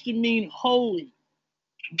used to mean holy.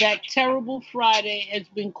 That terrible Friday has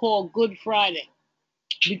been called Good Friday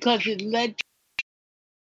because it led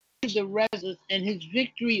to the resurrection and his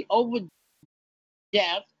victory over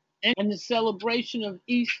death and the celebration of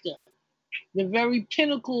Easter, the very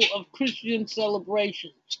pinnacle of Christian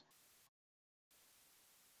celebrations.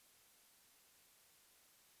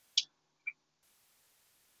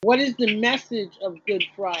 What is the message of Good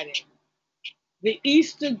Friday? The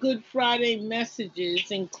Easter Good Friday messages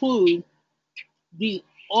include the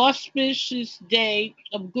auspicious day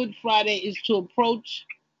of Good Friday is to approach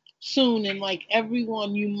soon, and like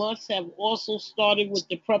everyone, you must have also started with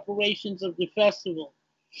the preparations of the festival.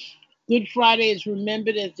 Good Friday is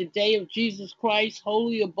remembered as the day of Jesus Christ's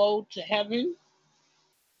holy abode to heaven.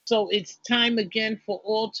 So it's time again for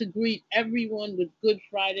all to greet everyone with Good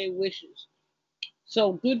Friday wishes.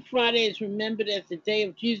 So Good Friday is remembered as the day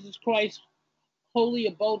of Jesus Christ's holy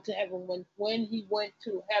abode to heaven when he went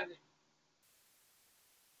to heaven.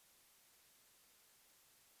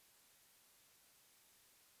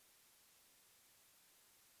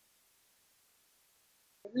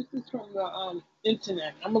 This is from the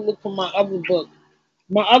internet. I'm gonna look for my other book.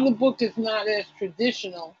 My other book is not as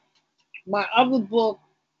traditional. My other book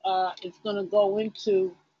is gonna go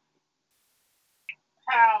into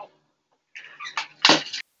how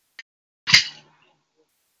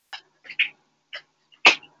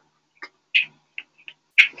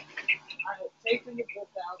I have taken the book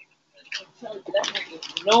out and tell you that book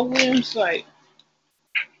is nowhere in sight.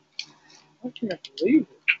 I can't believe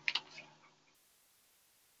it.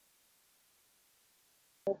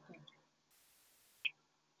 Okay.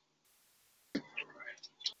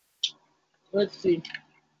 Let's see.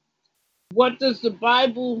 What does the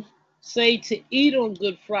Bible say to eat on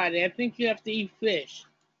Good Friday? I think you have to eat fish.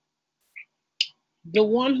 The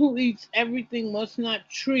one who eats everything must not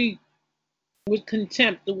treat with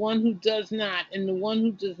contempt the one who does not, and the one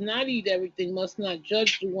who does not eat everything must not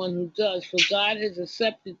judge the one who does, for God has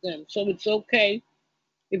accepted them. So it's okay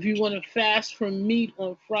if you want to fast from meat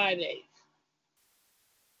on Fridays.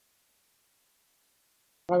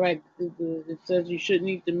 All right, it says you shouldn't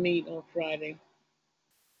eat the meat on Friday.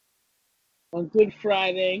 On Good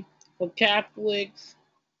Friday, for Catholics,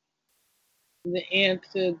 the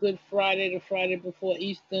answer Good Friday, the Friday before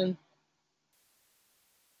Easter.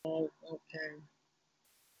 Oh, okay.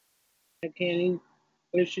 I can't eat.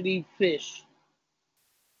 I should eat fish.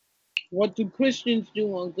 What do Christians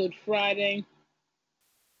do on Good Friday?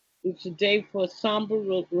 It's a day for somber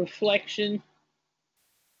reflection.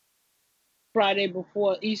 Friday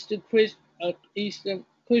before Easter, Easter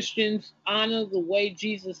Christians honor the way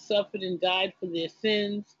Jesus suffered and died for their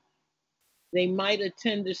sins. They might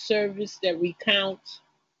attend a service that recounts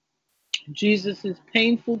Jesus'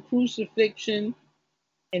 painful crucifixion,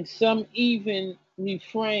 and some even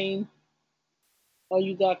refrain. Oh,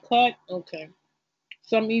 you got cut? Okay.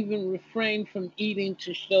 Some even refrain from eating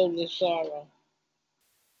to show their sorrow.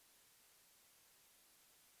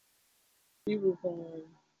 He was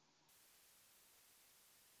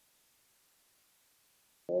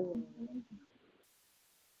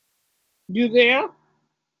You there?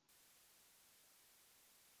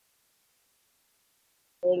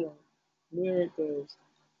 Hold on. Where it goes.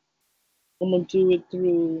 I'm going to do it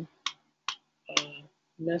through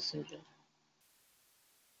Messenger.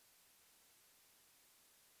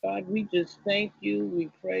 God, we just thank you. We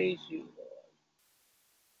praise you, Lord.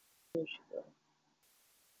 There she goes.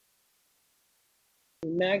 We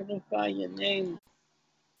magnify your name.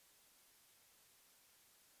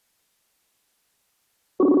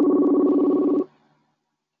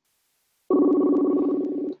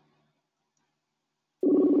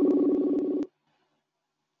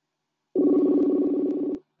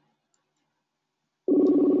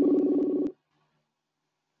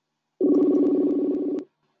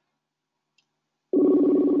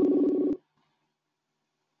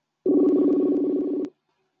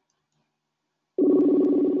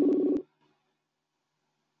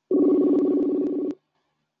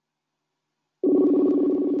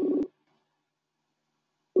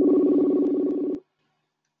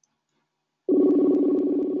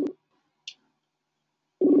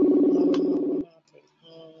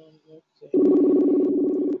 Let's see.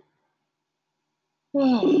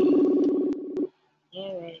 All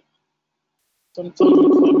right. Sometimes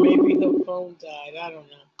maybe her phone died. I don't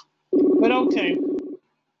know. But okay.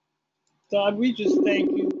 God, we just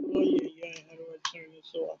thank you. Oh, yeah. How do I turn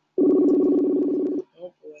this off?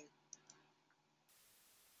 Oh, boy.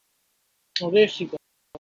 Oh, there she goes.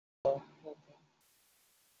 Okay.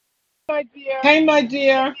 My dear. Hey, my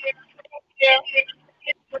dear.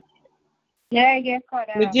 Yeah, I get caught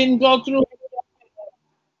It up. didn't go through.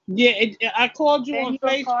 Yeah, I called you Then on you were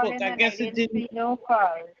Facebook. calling I and I guess it didn't didn't. see no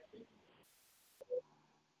calls.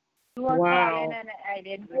 You were calling Wow. and I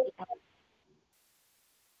didn't.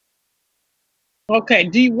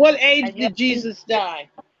 Okay. What I age just did Jesus die?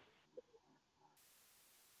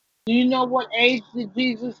 Do you know what age did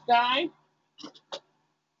Jesus die?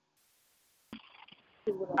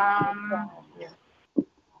 20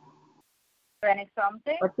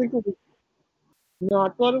 something. I think it was. No, I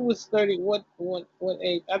thought it was 30. What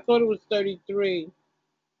age? I thought it was 33.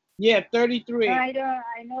 Yeah, No, 33. I don't.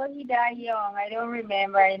 I know he died young. I don't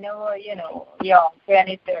remember. I know, young,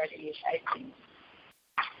 20, 30, I think.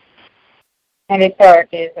 And the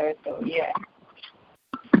 30s or so, yeah.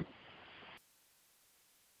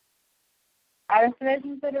 I was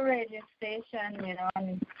listening to the radio station,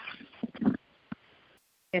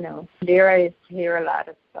 and there I hear a lot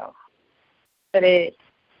of stuff. Today,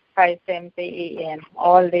 5:70 a.m.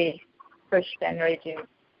 All the Christian radio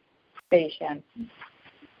stations.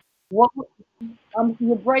 What?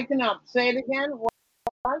 You're breaking up. Say it again.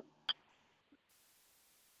 What?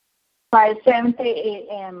 5:70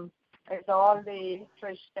 a.m. is all the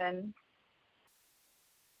Christian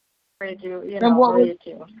radio, And what was?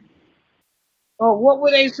 radio. Oh, what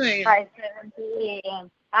were they saying? 5:70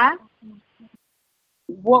 a.m. Huh?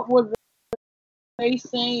 What were they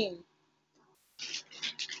saying?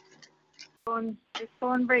 The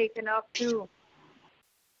phone breaking up too.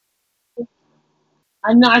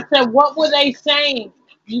 I know. I said, what were they saying?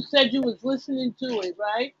 You said you was listening to it,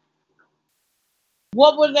 right?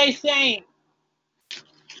 What were they saying?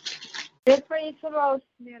 They preach about,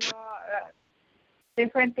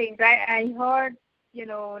 different things. I heard,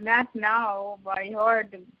 not now, but I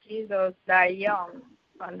heard Jesus died young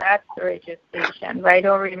on that radio station, but I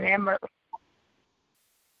don't remember.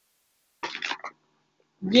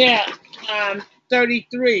 Yeah,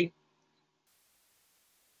 33.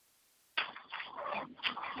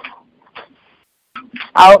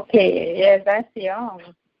 Okay, yeah, that's young.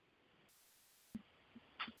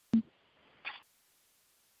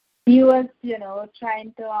 He was,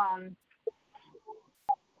 trying to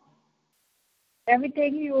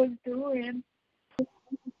everything he was doing,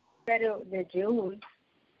 the Jews,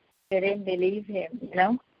 they didn't believe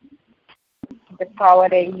him, the power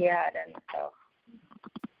that he had and stuff.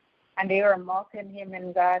 And they were mocking him,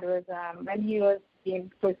 and God was, when he was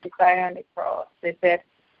being crucified on the cross, they said,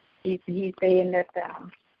 he's saying that,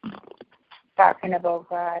 talking about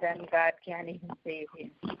God, and God can't even save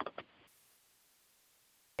him,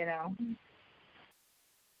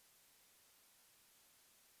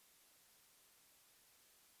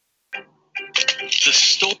 The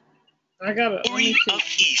story I got of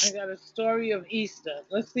Easter. I got a story of Easter.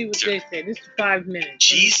 Let's see what they say. This is 5 minutes.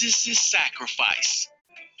 Jesus' sacrifice.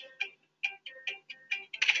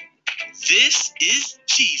 This is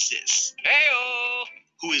Jesus,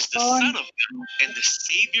 who is the Son of God and the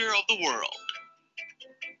Savior of the world.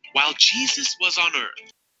 While Jesus was on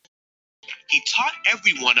earth, he taught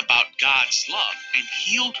everyone about God's love and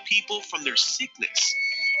healed people from their sickness.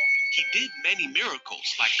 He did many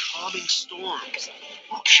miracles like calming storms.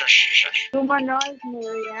 Too much noise,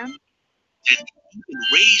 Miriam. And even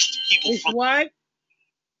raised people It's from what?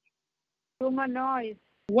 Too much noise.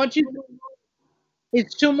 What you?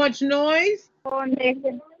 It's too much noise. Phone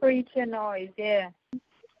making preacher noise. Yeah.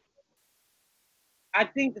 I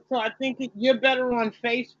think so. I think you're better on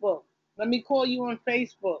Facebook. Let me call you on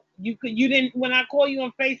Facebook. You didn't when I call you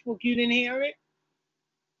on Facebook, you didn't hear it.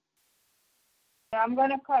 I'm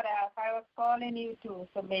gonna cut off. I was calling you too,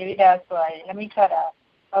 so maybe that's why. Let me cut off.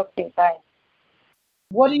 Okay, bye.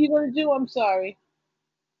 What are you gonna do? I'm sorry.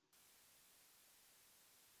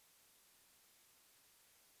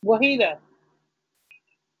 Wahida.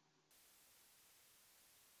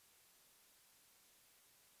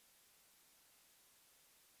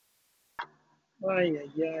 Ay,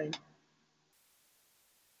 ay, ay.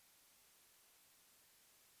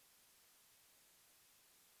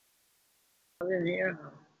 I didn't hear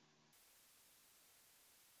her.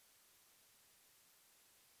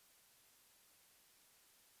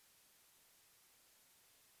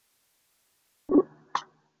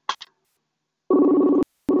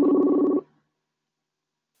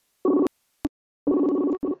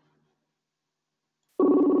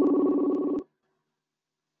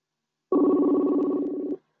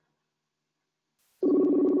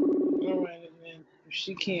 All right, and then if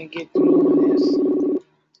she can't get through on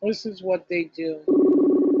this is what they do.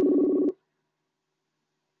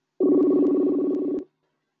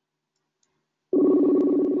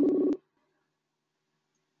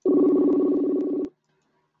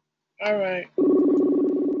 All right.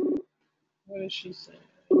 What is she saying?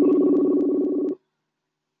 All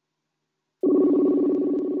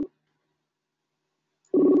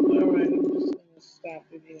right, I'm just gonna stop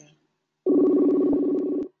it here.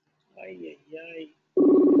 Ay, ay, ay.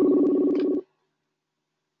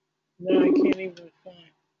 No, I can't even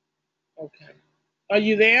find. Okay. Are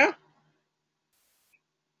you there?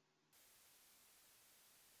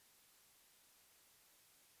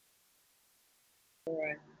 All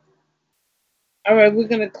right. All right, we're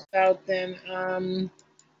gonna close out then.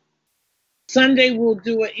 Sunday we'll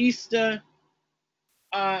do an Easter,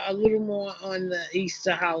 a little more on the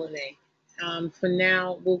Easter holiday. For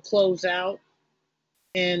now, we'll close out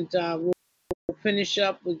and we'll finish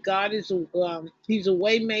up with God is He's a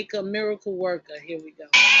way maker, miracle worker. Here we go.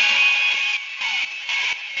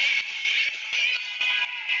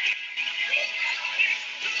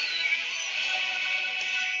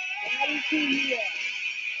 God is who you are.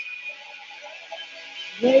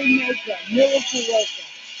 Way maker, miracle worker.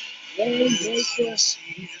 Way maker.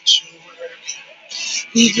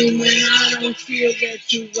 Even when I don't feel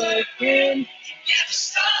that you're working,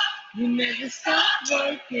 you never stop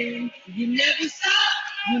working. You never stop.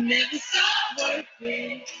 You never stop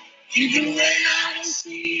working. Even when I don't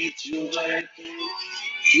see it, you're working.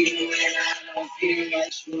 Even when I don't feel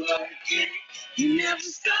that you're working, you never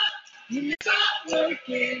stop. You never stop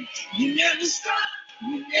working. You never stop.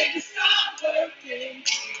 You never stop working.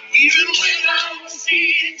 Even when I don't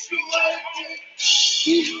see it, you're working.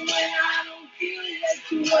 Even when I don't feel that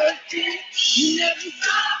you're working, you never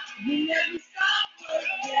stop. You never stop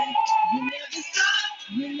working. You never stop.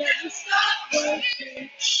 You never stop working.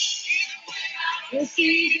 The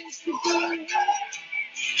seasons to burn.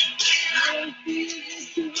 I don't feel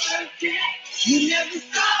that you're working. You never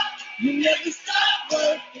stop. You never stop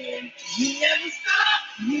working. You never stop.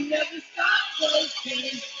 You never stop working. I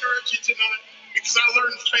encourage you tonight because I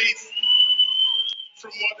learned faith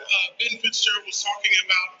from what Ben Fitzgerald was talking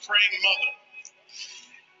about, praying mother.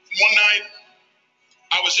 One night,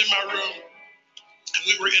 I was in my room, and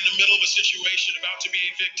we were in the middle of a situation, about to be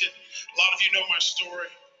evicted. A lot of you know my story.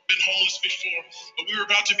 Been homeless before, but we were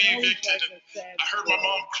about to be evicted, and I heard my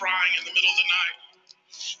mom crying in the middle of the night,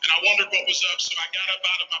 and I wondered what was up, so I got up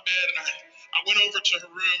out of my bed, and I went over to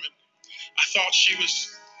her room, and I thought she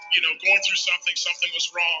was, going through something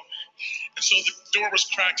was wrong. And so the door was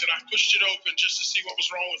cracked, and I pushed it open just to see what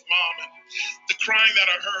was wrong with Mom. And the crying that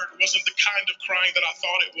I heard wasn't the kind of crying that I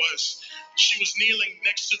thought it was. She was kneeling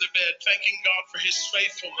next to the bed, thanking God for his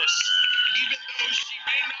faithfulness. Even though she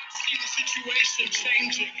may not see the situation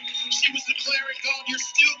changing, she was declaring, God, you're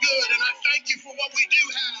still good, and I thank you for what we do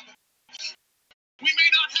have. We may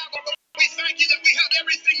not have it, but we thank you that we have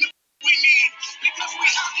everything that we need because we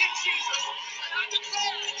have you, Jesus. And I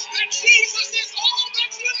declare that Jesus is all that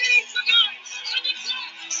you need tonight. I declare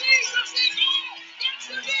Jesus is all that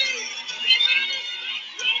you need. He never stops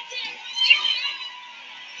working.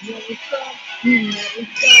 Never stop. He never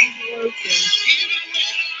stops working.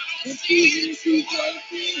 The seasons keep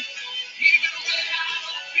working. Even when I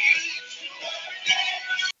don't feel it, you're working.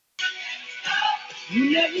 You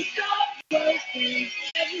never stop working.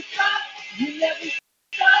 Never stop. You never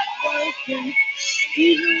stop working.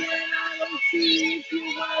 Even when I don't see it,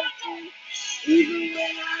 you're working. Even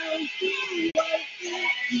when I don't see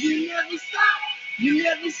You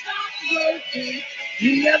never stop working.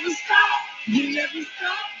 You never stop. You never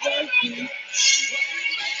stop working.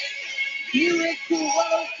 Miracle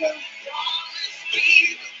worker.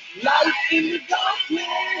 Light in the darkness.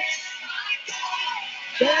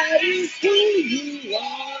 That is who you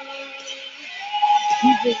are.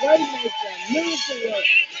 He's a way maker, miracle worker.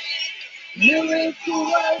 Miracle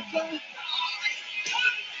worker.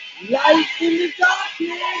 Light in the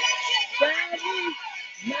darkness. That is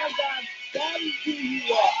my God. That is who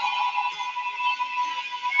you are.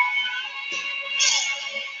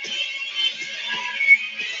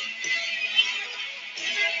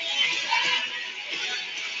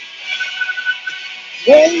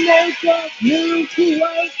 Waymaker, miracle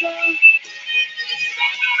worker.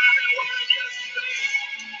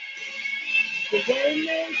 The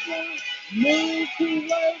waymaker, miracle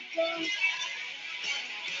worker.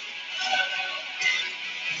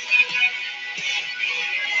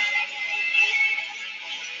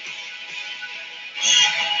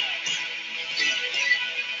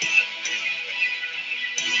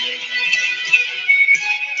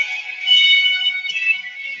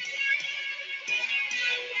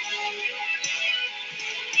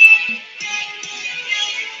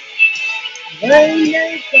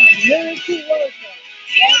 Waymaker, miracle worker.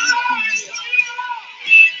 That is who you are.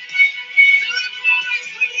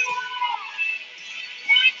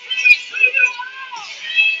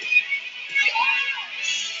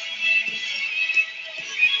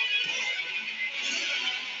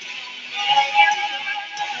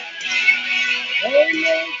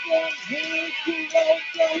 Waymaker, miracle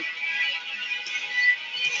worker.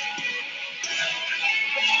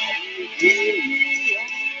 That is who you are.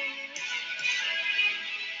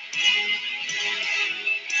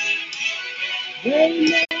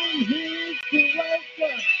 Waymaker, miracle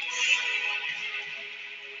worker.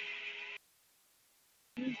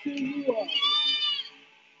 That is who you are.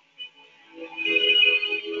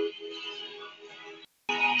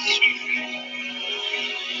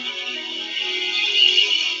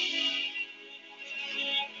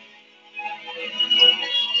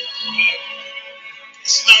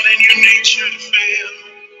 It's not in your nature to fail.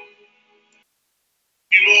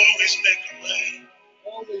 You always make a way.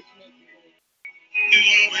 Always make a way. You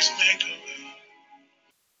always make a way.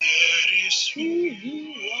 That is who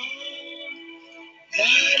you are.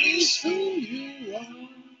 That is who you are.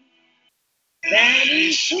 That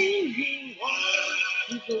is who you are.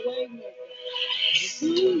 He's a way maker. It's who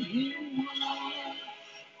you are.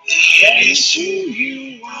 That is who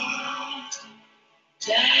you are.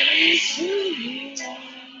 That is who you are.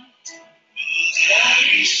 That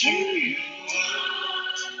is who you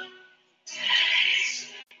are.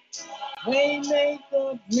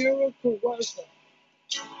 Waymaker, miracle worker.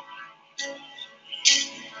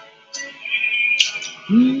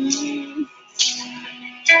 Mm.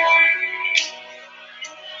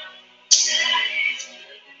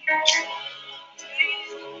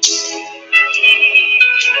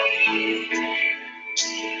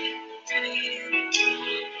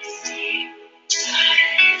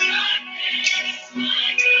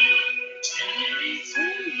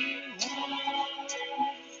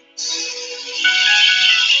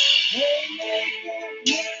 Waymaker,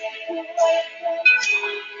 miracle worker.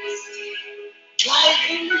 Light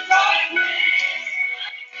in the darkness.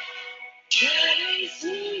 That is who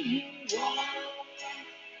you are.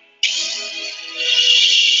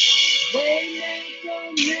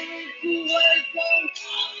 Waymaker, miracle worker.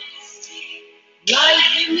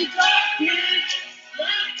 Light in the darkness.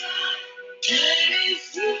 That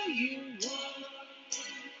is who you are.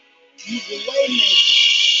 He's a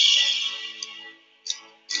waymaker.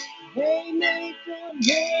 Waymaker,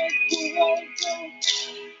 miracle worker.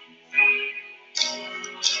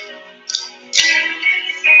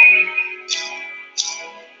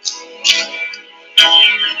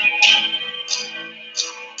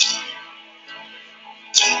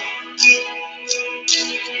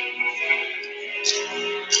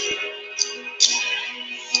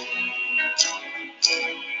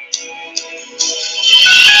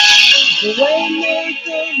 The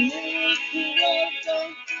waymaker, miracle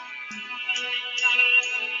worker.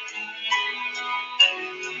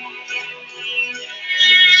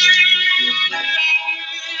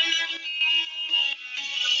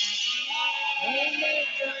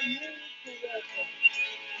 Waymaker, miracle worker.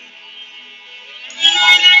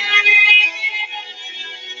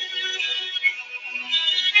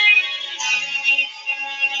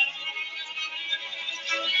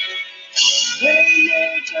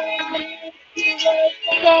 Waymaker,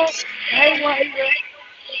 miracle worker. Hey, Wayne.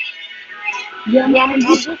 Yeah, Yeah, I'm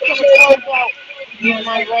just going to close out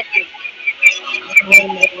my record.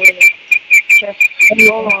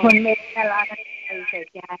 Your phone making a lot of noise. I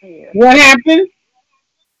can't hear. What happened?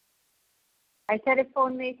 I said the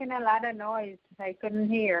phone making a lot of noise. I couldn't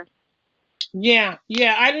hear. Yeah.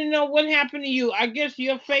 I didn't know what happened to you. I guess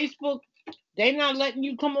your Facebook, they not letting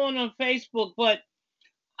you come on Facebook, but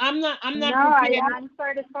I'm not No, I prepared.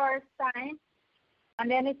 answered the first time, and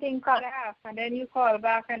then the thing cut off, and then you call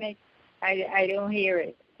back, and I don't hear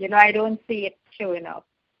it. I don't see it showing up.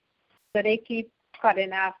 So they keep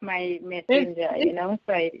cutting off my messenger, so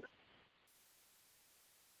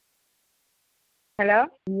Hello?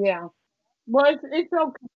 Yeah. Well, it's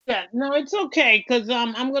okay. Yeah, no, it's okay because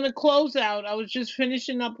I'm gonna close out. I was just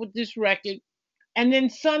finishing up with this record, and then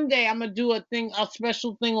Sunday I'm gonna do a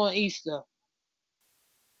special thing on Easter.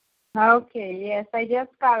 Okay, yes, I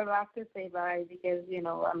just called back to say bye because,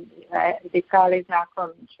 the call is not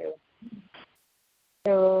coming through.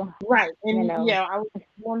 So, Right, and I was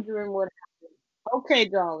wondering what happened. Okay,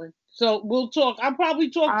 darling. So we'll talk. I'll probably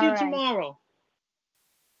talk to you tomorrow.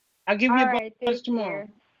 I'll give you a buzz tomorrow.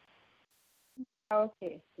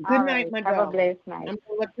 Okay. Good night, my darling. Have a blessed night. I'm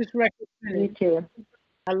gonna let this record finish. You too.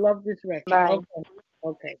 I love this record. Bye.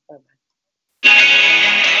 Okay. Bye-bye.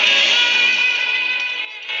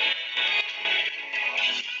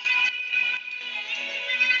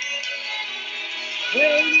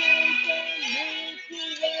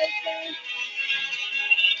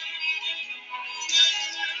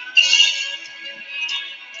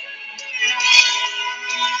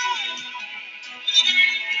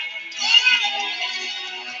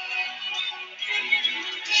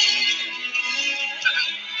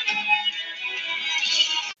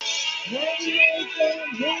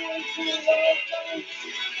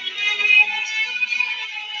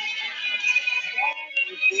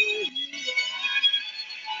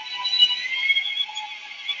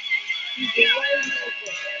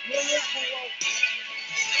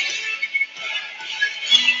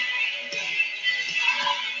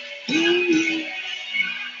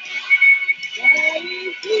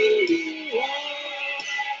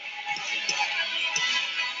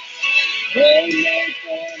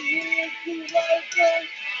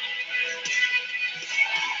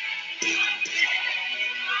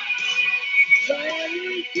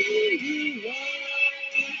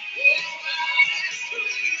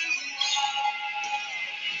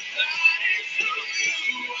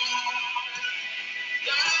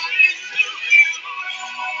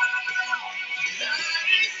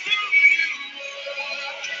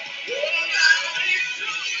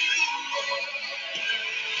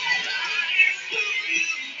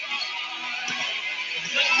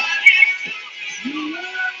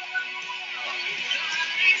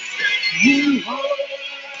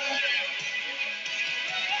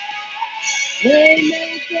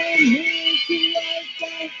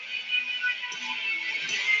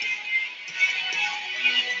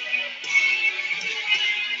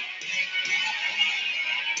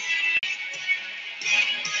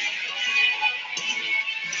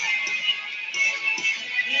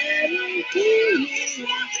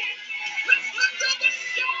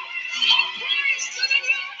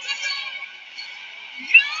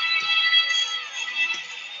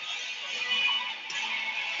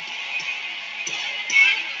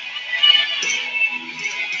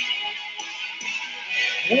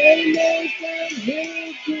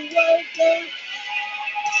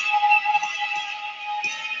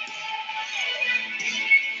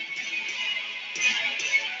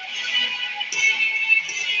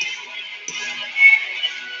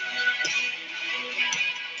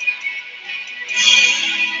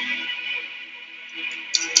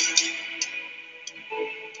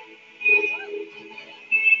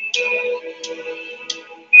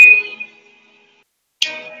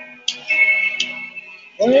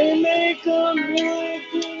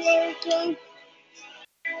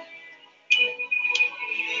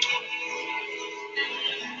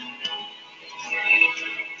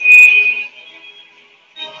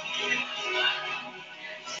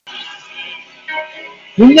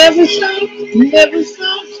 He never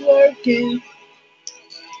stops working.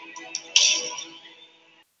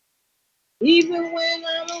 Even when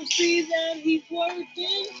I don't see that he's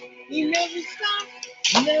working, he never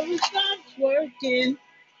stops working.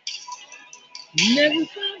 Never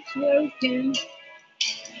stops working.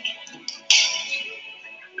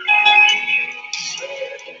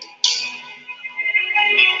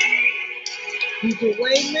 He's a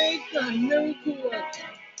way maker, a miracle worker.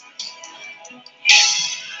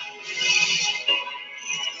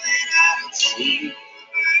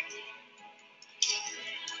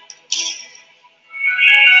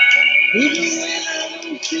 Even when I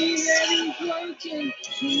don't see that he's always working.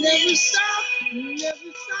 You never stop. You never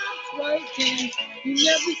stop working. You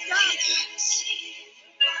never stop.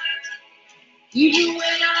 Even when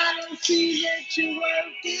I don't see that you're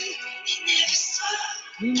working,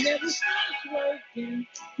 you never stop working.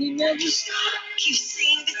 You never stop. Keep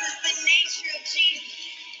saying this is the nature of Jesus.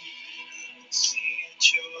 See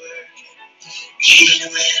that you're working. Even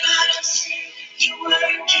when I don't see you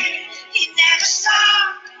working, you never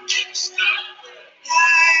stop. Never stop.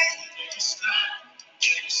 Never stop.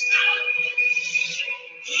 Never stop.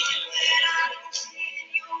 Even when I don't see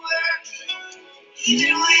you working,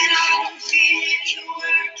 even when I don't feel you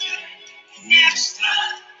working, you never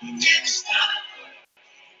stop. You never stop.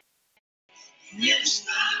 You never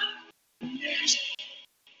stop. You never stop.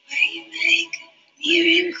 Waymaker,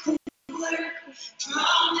 miracle worker,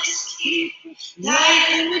 promise keeper, light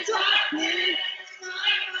in the darkness,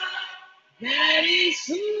 my God, That is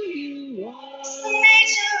who you are. the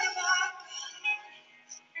nature of our God.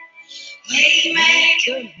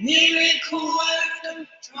 Waymaker, miracle worker,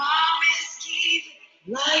 promise keeper,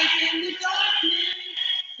 Light in the darkness,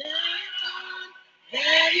 thank God,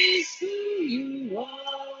 that is who you are.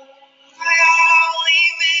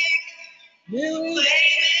 waymaker, Miracle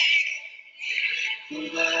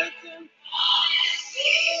waymaker, worker, promise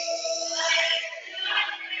keeper, light in the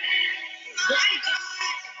darkness, my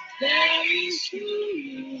God. that is who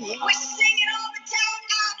you We're are. singing all the time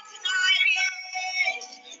out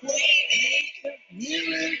tonight. Waymaker,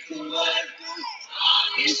 Miracle worker,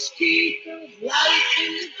 promise keeper, light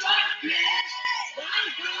in the darkness,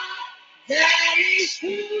 thank God, that is who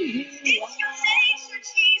you it's your are. nature,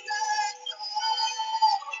 Jesus.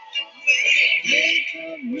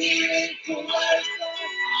 Miracle, miracle worker,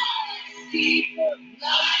 keeper,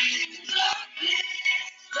 light in the darkness,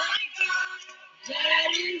 thank God,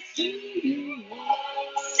 that is who you are.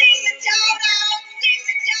 Sing the shout out, sing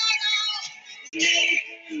the shout out.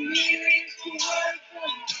 Miracle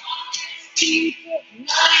worker, keeper,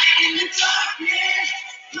 light in the darkness,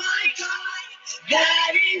 my God,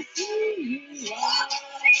 that is who you are.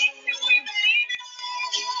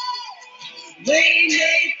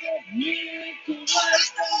 Waymaker, miracle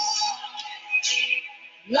worker,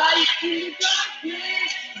 light in the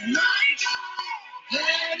darkness, my God,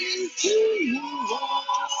 that is who you are.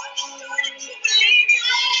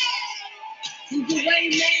 He's a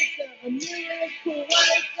waymaker, a miracle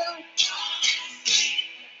worker,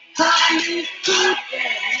 hallelujah, light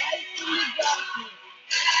in the darkness.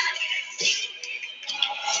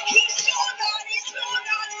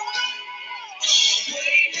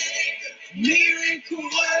 Miracle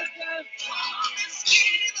worker,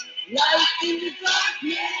 light in the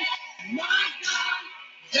darkness, my God,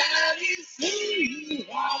 that is who you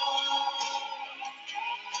are.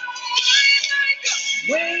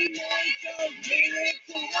 Waymaker,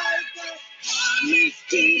 miracle worker, promise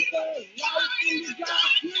keeper, light in the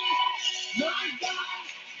darkness, my God,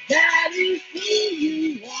 that is who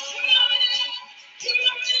you are.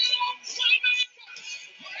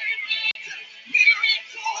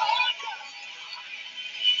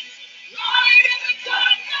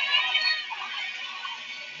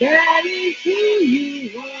 That is who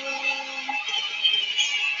you are.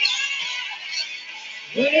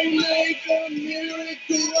 Waymaker,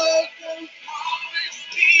 miracle worker, promise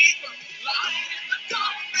keeper, light in the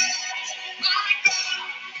darkness, my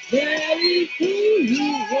God, that is who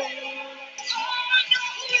you are.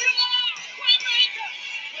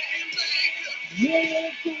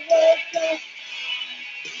 Miracle worker,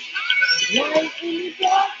 light in the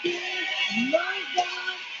darkness, my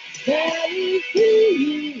God, that is who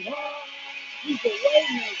you are. He's a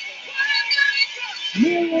waymaker.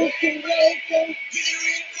 Miracle worker,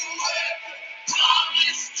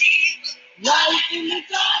 Promise keeper, light in the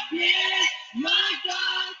darkness, my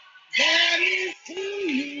God, that is who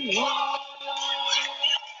you are.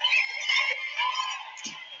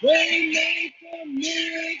 Waymaker,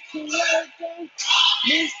 miracle worker,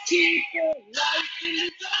 promise keeper, light in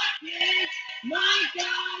the darkness, my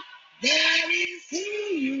God, that is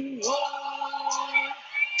who you are.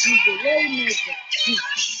 He's a waymaker.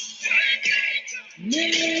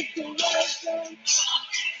 Miracle worker,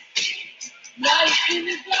 light in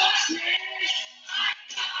the darkness,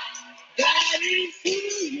 that is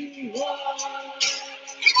who you are.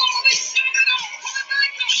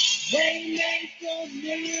 Waymaker,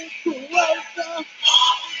 miracle worker,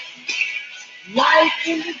 light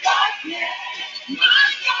in the darkness,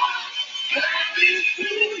 my God, that is who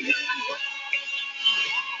you are.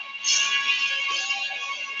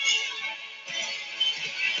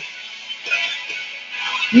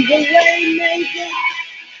 He's a waymaker,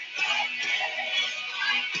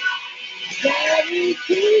 that is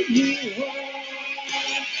who you are.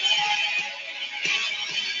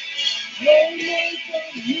 Waymaker,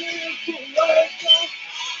 miracle worker,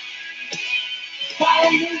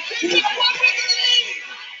 power to This is what we believe.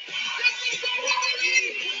 This is what we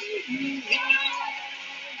believe.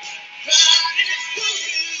 God is who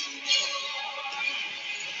you are.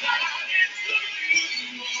 God is who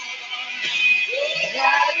you are.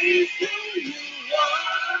 God is who you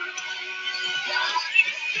are.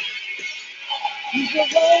 He's a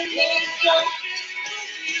waymaker.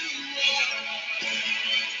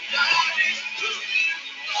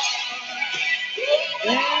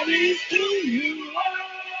 That is who you are.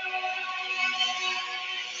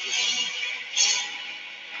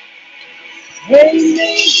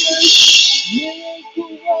 Waymaker,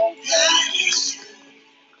 miracle worker. That is who.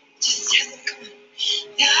 Just tell them, come on.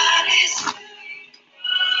 That is who you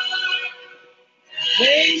are.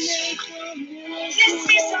 Waymaker, miracle This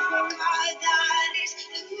is our worker. God. That is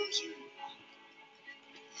who you are.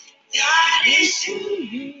 That is who. Who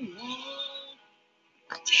you are.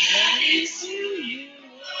 That is who you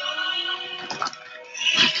are.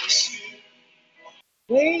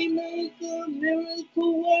 Waymaker,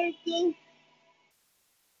 miracle worker.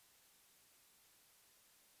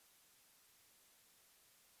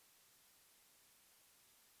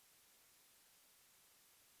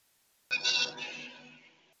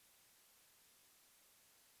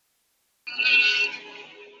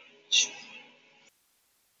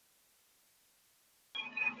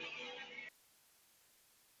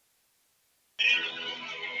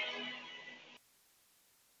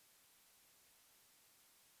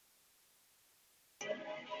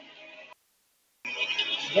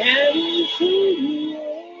 That is who you are.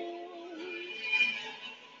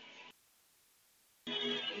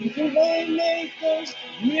 He's a waymaker,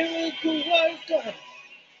 miracle worker.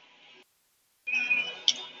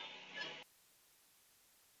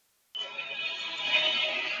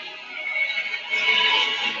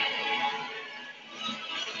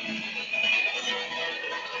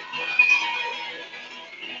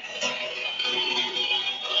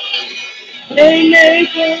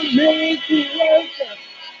 Waymaker, miracle worker.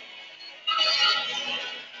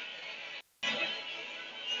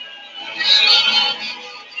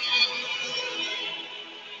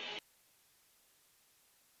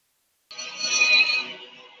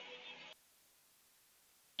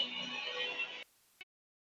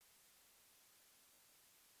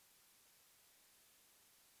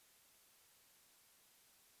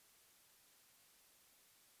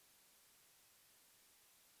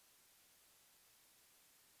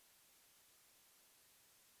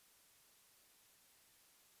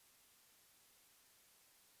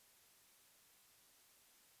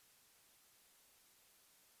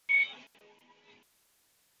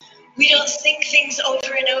 We don't think things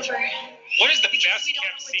over and over What is the because best we don't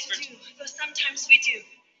kept know what secret? to do. Though sometimes we do.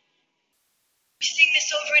 We sing this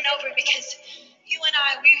over and over because you and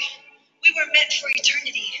I, we were meant for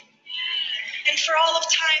eternity. And for all of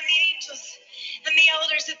time, the angels and the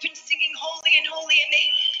elders have been singing holy and holy, and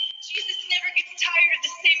Jesus never gets tired of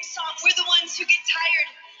the same song. We're the ones who get tired.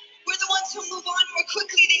 We're the ones who move on more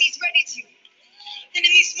quickly than he's ready to. And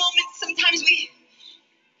in these moments, sometimes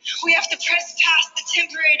we have to press past the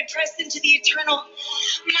temporary to press into the eternal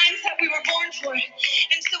mindset we were born for.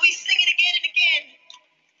 And so we sing it again and again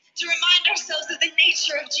to remind ourselves of the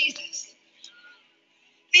nature of Jesus.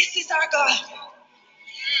 This is our God,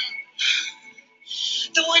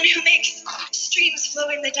 the one who makes streams flow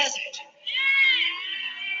in the desert.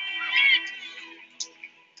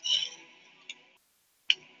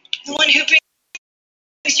 The one who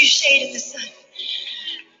brings you shade in the sun.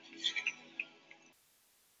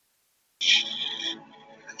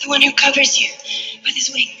 The one who covers you with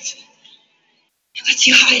his wings. Who lets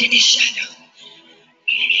you hide in his shadow.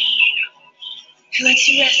 Who lets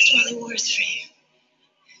you rest while he wars for you.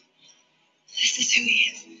 This is who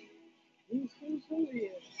he is.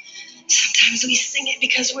 Sometimes we sing it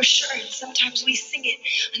because we're sure, and sometimes we sing it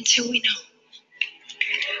until we know.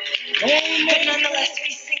 But nonetheless,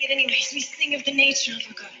 we sing it anyways. We sing of the nature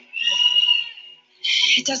of a God.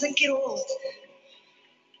 It doesn't get old.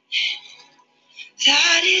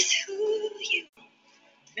 That is who you are.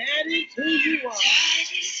 That is who you are. That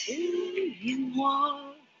is Who you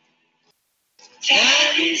are.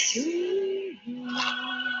 That is who you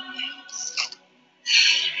are.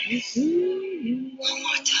 It's who you one are.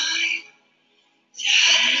 more time.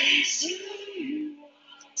 That is Who you are.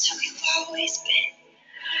 it's who you've always been.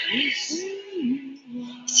 It's who you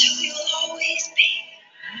are. It's who you'll always be.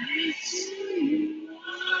 It's who you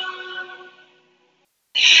are.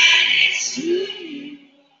 That is Who you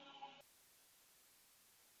are.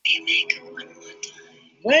 we make it one more time.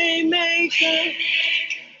 Waymaker,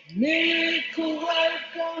 miracle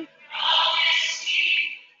worker,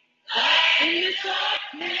 in the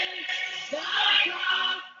darkness, my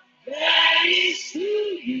God, that is who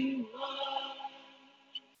you are.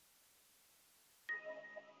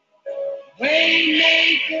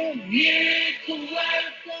 Waymaker, miracle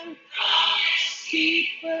worker,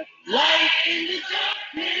 keeper, light in the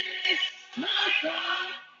darkness, my God,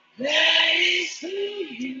 that is who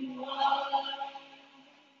you are.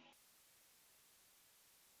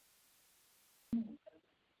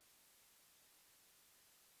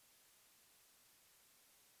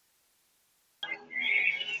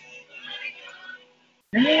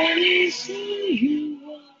 That is who you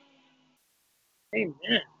are. Amen.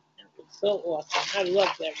 That was so awesome. I love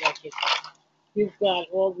that record. You've got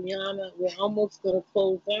all the honor. We're almost going to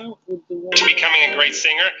close out with the one. Becoming a great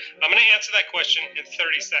singer? I'm going to answer that question in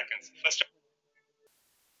 30 seconds. Let's start.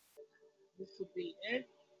 This will be it.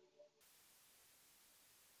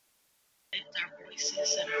 Lift our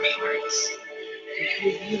voices and our hearts To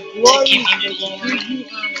give you to glory, give you and glory to give you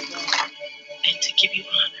honor, God. and to give you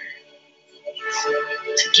honor,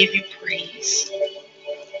 to give you praise,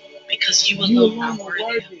 because you You alone alone are are worthy.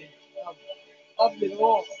 worthy of it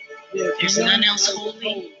all. There's none else like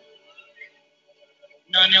holy,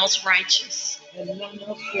 none else righteous, and none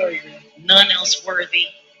else worthy none else worthy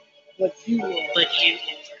but you, Lord. but you.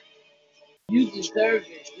 You deserve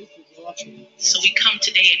it. This is awesome. So we come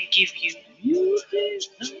today and give you You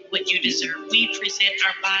deserve what you deserve. We present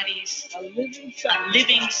our bodies a living a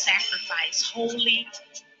living sacrifice, holy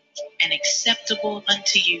and acceptable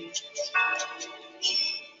unto you.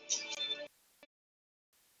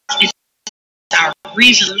 It's our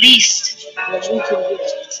reason least.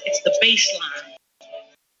 It's the baseline.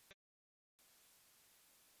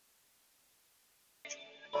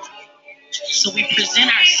 So we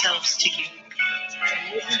present ourselves to you.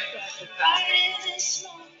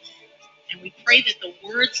 And we pray that the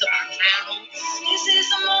words of our mouths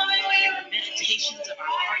and the meditations of our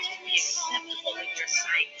hearts will be acceptable in your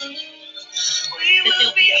sight. That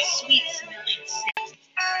there'll be a sweet smelling scent.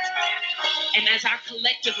 And as our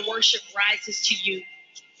collective worship rises to you,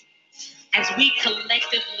 as we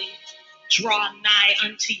collectively draw nigh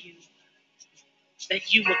unto you,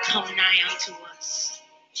 that you will come nigh unto us.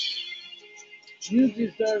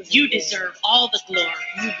 You deserve all the glory.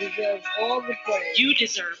 You deserve all the praise. You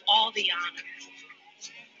deserve all the honor.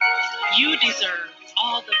 You deserve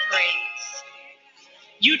all the praise.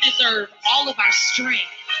 You deserve all of our strength.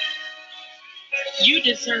 You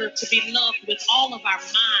deserve to be loved with all of our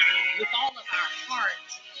mind, with all of our heart.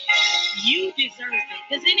 You deserve it.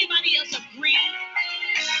 Does anybody else agree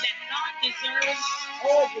that God deserves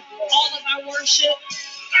all of our worship,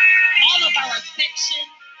 all of our affection,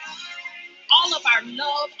 all of our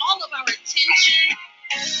love, all of our attention?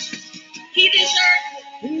 He deserves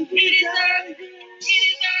it. He deserves it. He deserves it.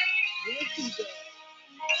 Yes, he does.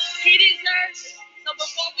 He deserves it. So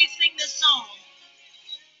before we sing this song,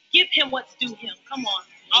 give him what's due him. Come on,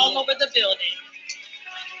 all over the building.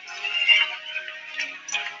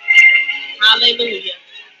 Hallelujah.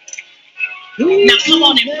 Now come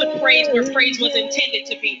on and put praise where praise was intended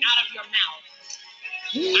to be, out of your mouth.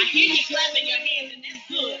 I hear you clapping your hands, and that's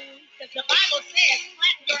good, because the Bible says,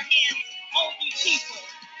 clap your hands, all you people.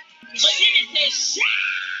 But then it says,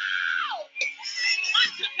 shout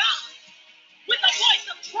unto God with a voice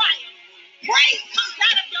of triumph. Praise comes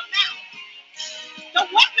out of your mouth. The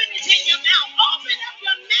weapon is in your mouth. Open up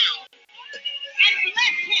your mouth and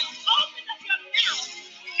bless him. Open up your mouth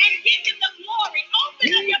and give him the glory. Open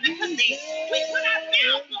up your mouth. Because see, we put our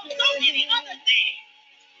mouths on so many other things.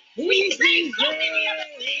 We say so many other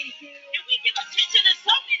things. And we give attention to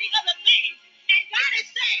so many other things. And God is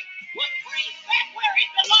saying, put praise back where it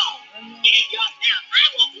belongs. In your mouth. I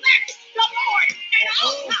will bless the Lord at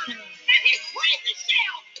all times. And his praises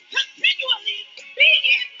shall continually be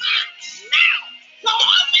in my mouth. So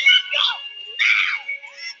open up your mouth.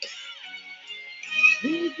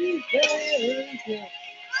 He deserves it.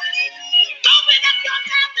 Open up your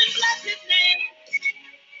mouth and bless his name.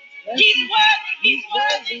 He's worthy. He's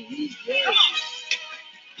worthy. He's worthy. Come on.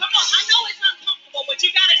 Come on. I know it's uncomfortable, but you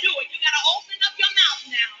got to do it. You got to open up your mouth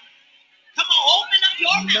now. Come on, open up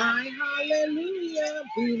your mouth. My hallelujah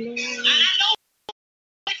belongs. I know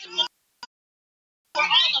it's for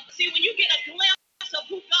all of us. See, when you get a glimpse of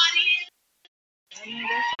who God is,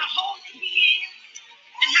 how holy he is,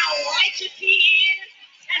 and how righteous he is,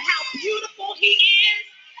 and how beautiful he is,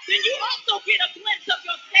 then you also get a glimpse of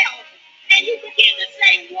yourself. And you begin to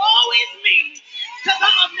say, woe is me, because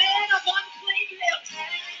I'm a man of unclean lips.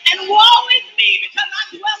 And woe is me, because I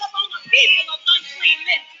dwell among a people of unclean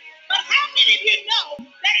lips. But how many of you know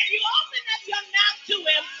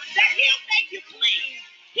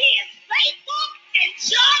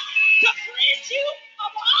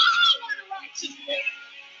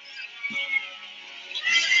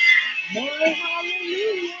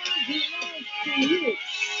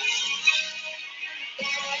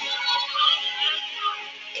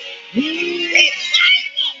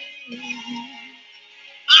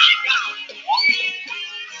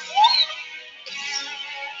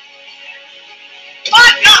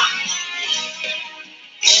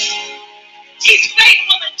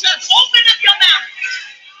Just open up your mouth.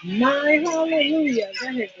 My hallelujah. Go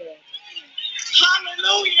ahead, girl.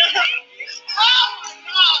 Hallelujah. Oh,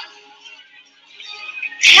 God.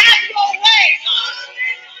 Have your way, God.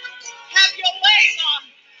 Have your way, God.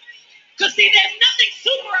 Because, see, there's nothing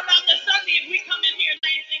super about the Sunday if we come in here and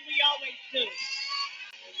same thing we always do.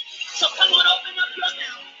 So come on, open up your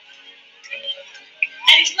mouth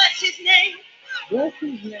and bless his name. Bless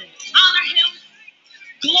his name. Honor him.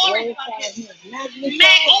 Glorify him.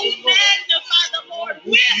 Magnify the Lord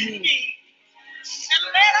with me. And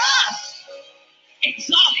let us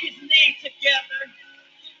exalt his name together.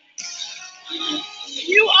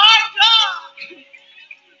 You are God.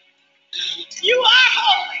 You are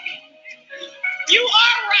holy. You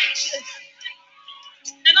are righteous.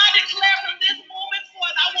 And I declare from this moment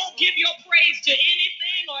forth, I won't give your praise to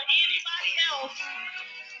anything or anybody else.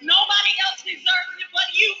 Nobody else deserves it but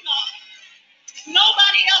you, God.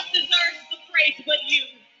 Nobody else deserves the praise but you.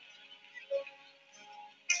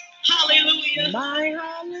 Hallelujah. My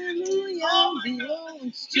hallelujah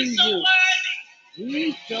belongs to You're so you. worthy.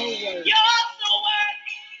 He's so worthy. You're so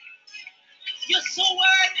worthy. You're so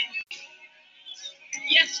worthy.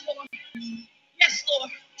 Yes, Lord. Yes,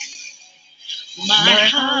 Lord. My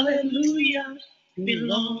hallelujah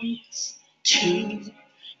belongs to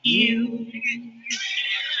you.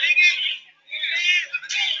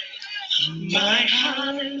 My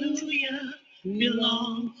hallelujah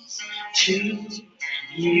belongs to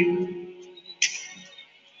you.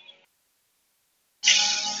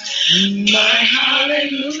 My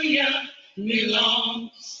hallelujah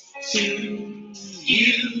belongs to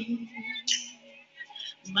you.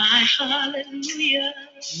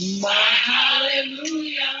 My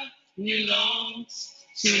hallelujah belongs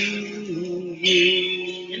to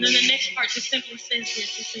you. And then the next part just simply says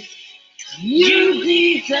this. It says, you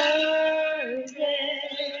deserve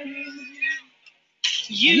it.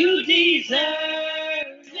 You deserve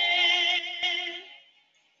it.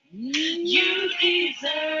 You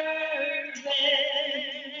deserve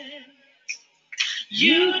it.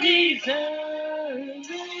 You deserve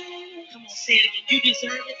it. Come on, say it again. You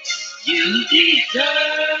deserve it. You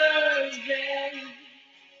deserve it.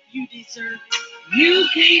 You deserve it. You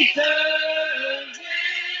deserve it.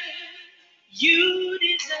 You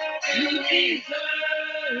deserve it. You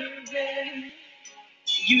deserve it.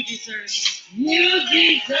 You deserve it. You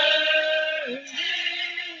deserve it.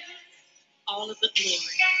 All of the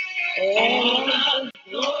glory. All of the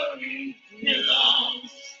glory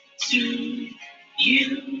belongs to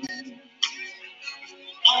you.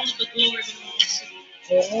 All of the glory belongs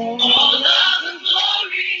to you. All of the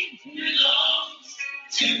glory belongs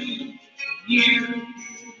to you.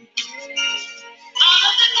 All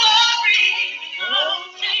of the glory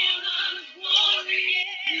belongs to you. All of the glory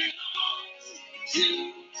belongs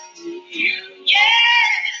to you.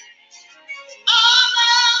 Yeah. All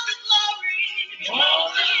of the glory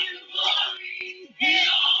belongs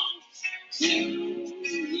to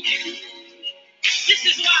you. This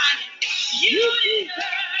is why you deserve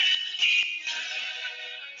it.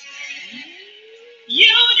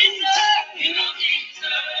 You deserve it. You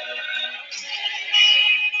deserve it.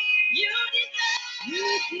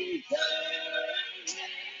 You deserve it.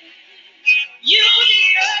 You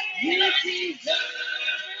deserve it. You deserve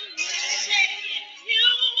it.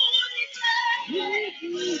 You deserve it.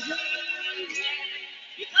 You deserve it.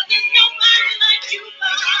 Because there's nobody like you,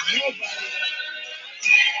 God. Nobody.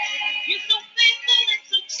 You're so faithful and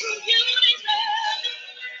so true. You deserve it.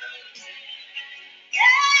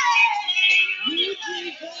 Yeah.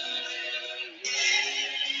 You deserve it.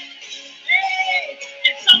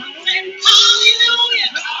 And so we say,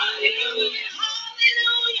 hallelujah, hallelujah,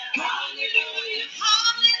 hallelujah, hallelujah,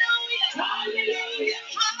 hallelujah, hallelujah,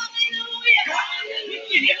 hallelujah. We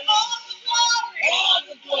give you all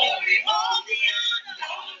the glory, all the honor,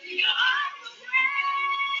 all the honor.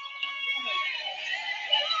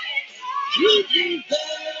 You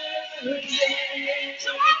deserve it.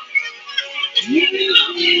 You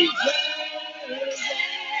deserve it.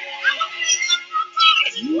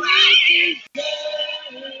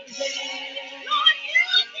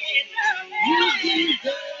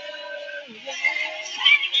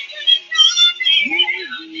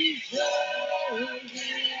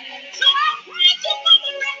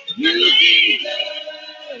 You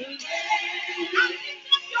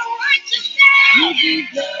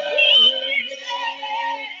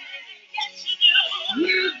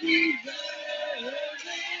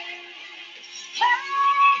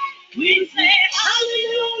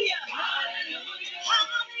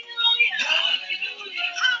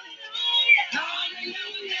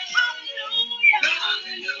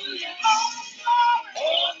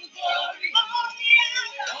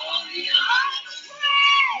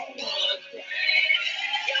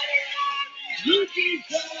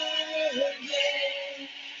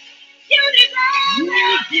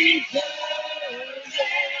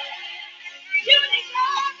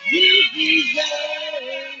You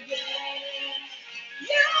deserve it.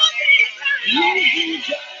 You deserve it.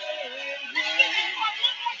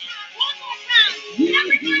 You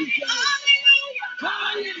deserve it.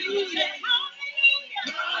 Hallelujah.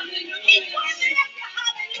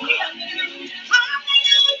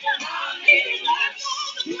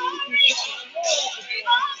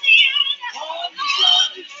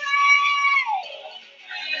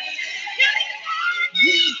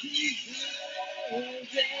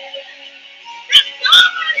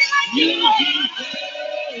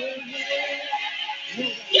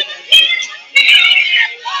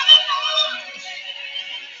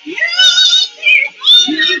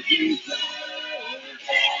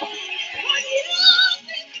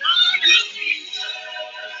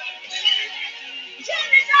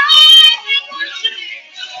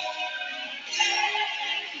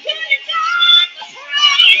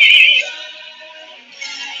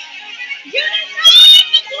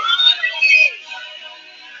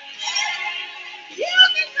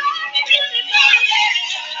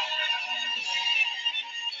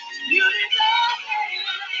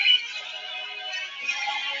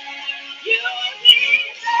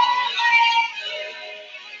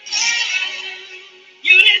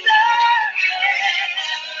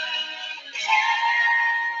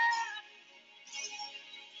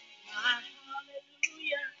 Hallelujah.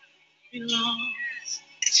 Hallelujah. Belongs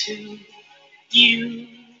to you.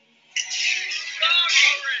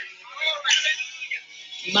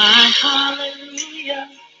 My hallelujah.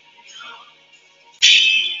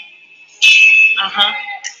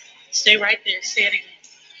 Stay right there. Say it again.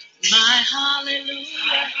 My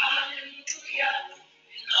hallelujah.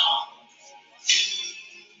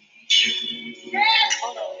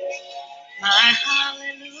 My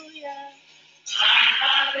hallelujah.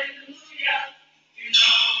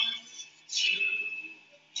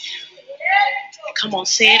 Come on,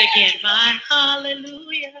 say it again. My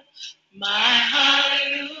hallelujah. My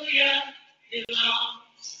hallelujah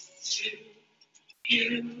belongs to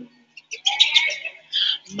you.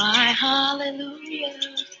 My hallelujah.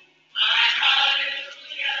 My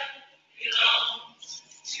hallelujah belongs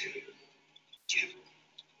to you.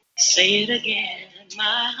 Say it again.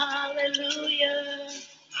 My hallelujah.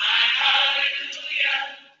 My hallelujah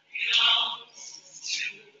belongs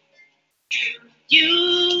to you.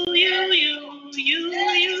 You.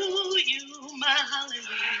 My hallelujah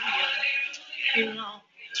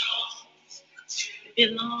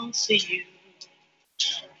belongs to you.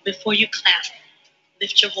 Before you clap,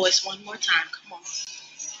 lift your voice one more time. Come on.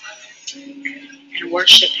 And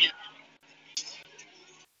worship him.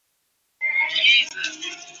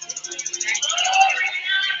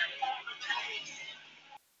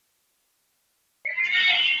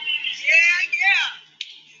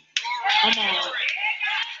 Come on.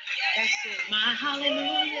 That's it. My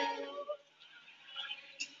hallelujah.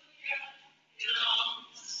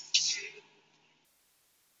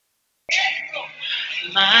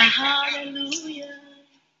 My hallelujah.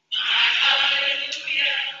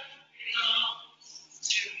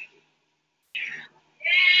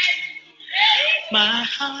 My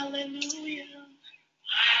hallelujah.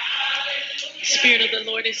 The Spirit of the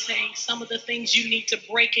Lord is saying some of the things you need to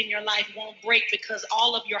break in your life won't break because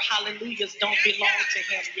all of your hallelujahs don't belong to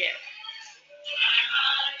him yet.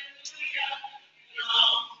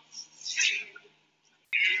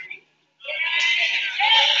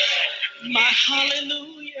 My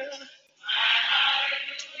hallelujah.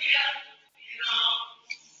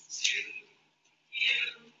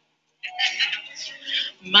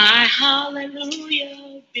 My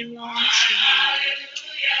hallelujah belongs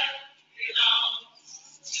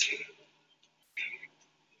to you.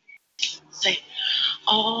 Say,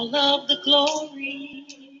 all of the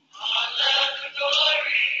glory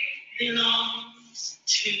belongs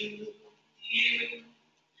to you.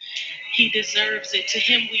 He deserves it. To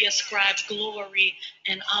him we ascribe glory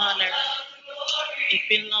and honor. It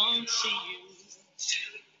belongs to you.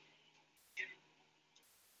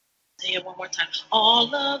 Say it one more time.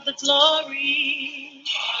 All of the glory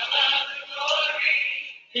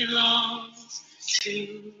belongs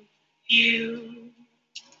to you.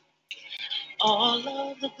 All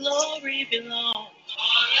of the glory belongs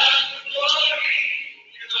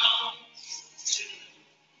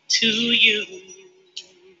to you.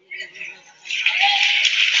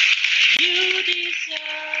 You deserve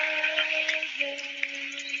it.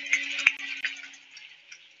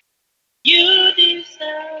 You deserve it.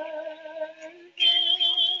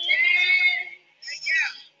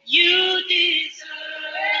 You deserve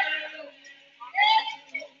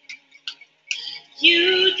it.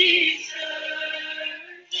 You deserve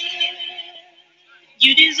it. You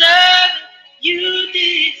deserve it. You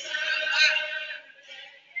deserve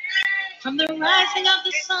From the rising of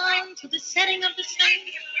the sun to the setting of the sun,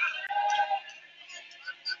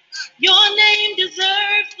 your name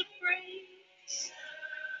deserves the praise.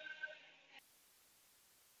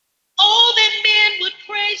 Oh, that men would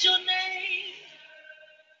praise your name.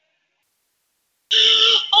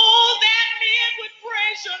 Oh, that men would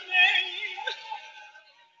praise your name.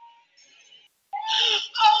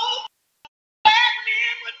 Oh, that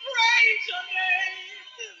men would praise your name.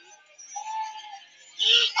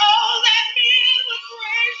 Oh, that men would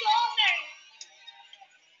praise your name.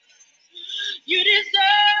 You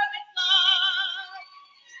deserve it, God.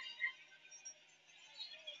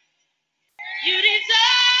 You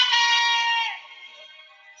deserve it.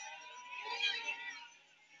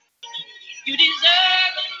 You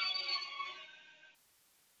deserve it.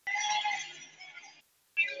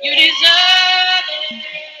 You deserve it.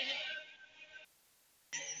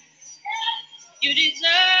 You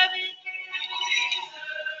deserve it.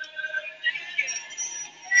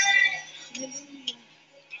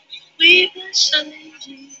 We bless your name,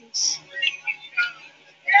 Jesus.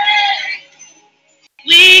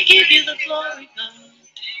 We give you the glory, God.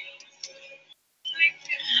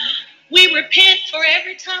 We repent for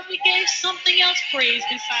every time we gave something else praise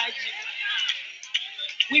besides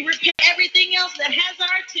you. We repent for everything else that has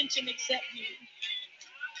our attention except you.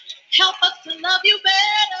 Help us to love you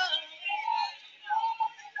better.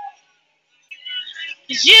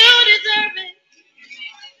 Because you deserve it.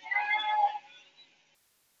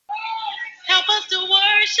 Help us to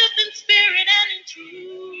worship in spirit and in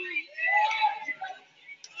truth.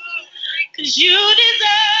 Because you deserve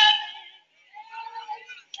it.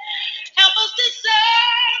 Help us to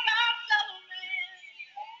serve our fellow man.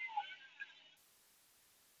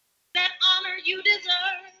 That honor you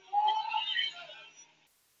deserve.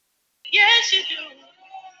 Yes, you do.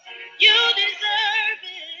 You deserve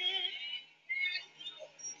it.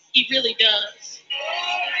 He really does.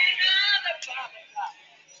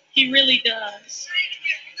 He really does.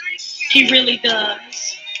 He really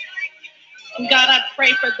does. And God, I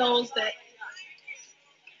pray for those that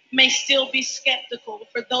may still be skeptical,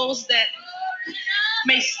 for those that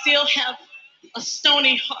may still have a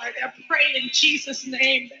stony heart. I pray in Jesus'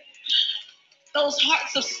 name that those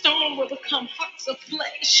hearts of stone will become hearts of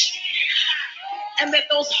flesh, and that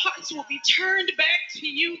those hearts will be turned back to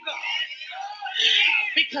you, God.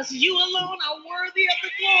 Because you alone are worthy of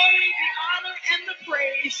the glory, the honor, and the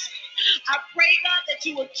praise. I pray, God, that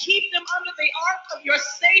you will keep them under the ark of your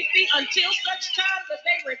safety until such time that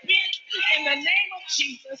they repent in the name of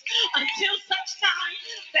Jesus. Until such time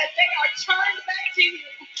that they are turned back to you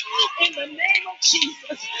in the name of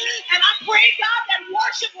Jesus. And I pray, God, that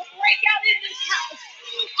worship will break out in this house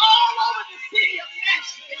all over the city of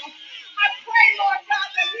Nashville. I pray, Lord God,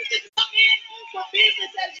 that we can come in for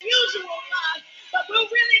business as usual, God, but we'll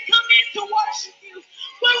really come in to worship you.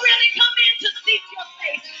 We'll really come in to seek your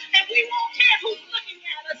face, and we won't care who's looking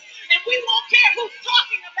at us, and we won't care who's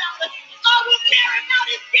talking about us. All we'll care about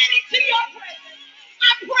is getting to your presence.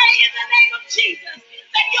 I pray in the name of Jesus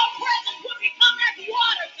that your presence will become as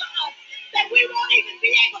water to us, that we won't even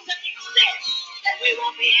be able to exist, that we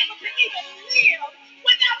won't be able to even live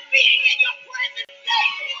without being in your presence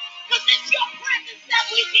daily, because it's your presence that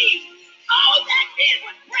we need. Oh, that men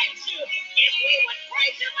would praise you. If we would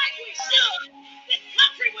praise you like we should, this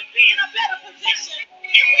country would be in a better position.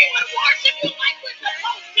 If we would worship you like we're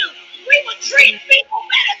supposed to, we would treat people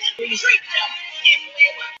better than we treat them. If we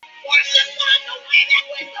would worship God the way that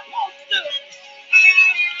we're supposed to.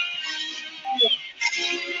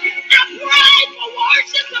 I pray for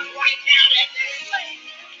worship to break out in this place.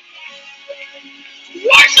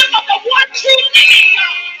 Worship of the one true living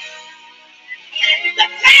God. The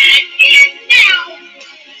time is now.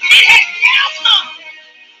 It has now come.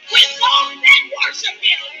 When those that worship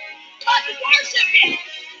him must worship him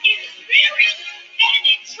in spirit and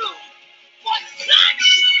in truth. For such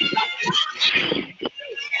the Father.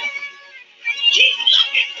 He's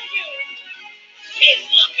looking for you. He's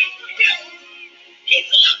looking for you. He's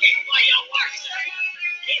looking for your worship.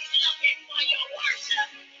 He's looking for your worship.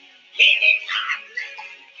 He desires it.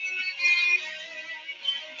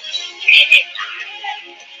 He desires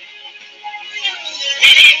it. He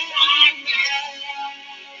desires it.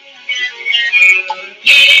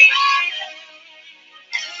 He desires it.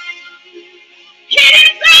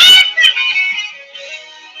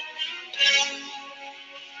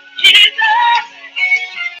 He deserves it.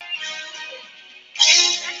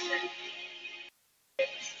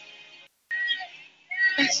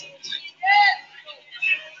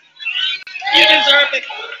 He deserves it. You deserve it.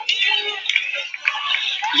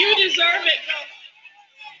 You deserve it, God.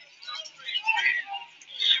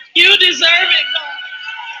 You deserve it, God.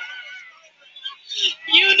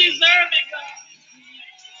 You deserve it, God.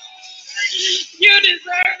 You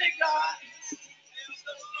deserve it, God.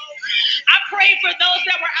 I pray for those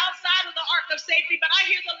that were outside of the ark of safety, but I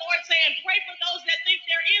hear the Lord saying, pray for those that think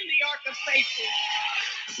they're in the ark of safety.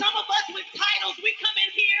 Some of us with titles, we come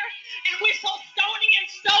in here and we're so stony and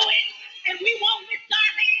stoic and we won't lift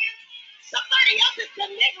our hands. Somebody else's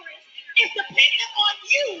deliverance is dependent on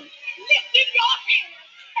you lifting your hands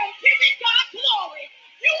and giving God glory.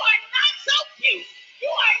 You are not so cute.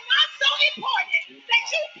 You are not so important that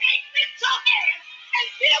you can't lift your hands and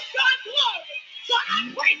give God glory. So I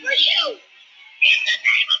pray for you in the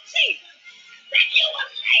name of Jesus that you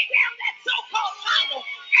will lay down that so-called idol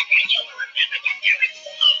and that you will remember that there is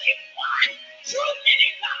only one true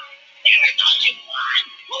living God. There is only one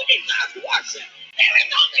who deserves worship. There is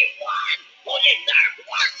only one who deserves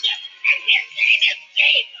worship, and his name is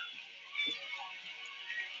Jesus.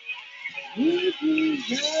 You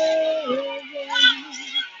deserve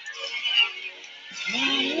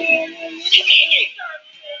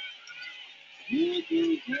You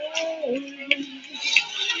deserve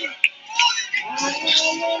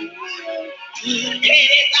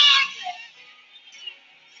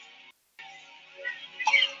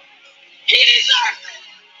He deserves it.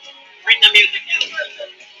 Bring the music down, person.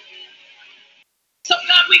 So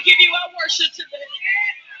God, we give you our worship today.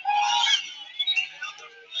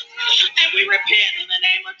 And we repent in the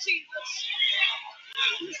name of Jesus.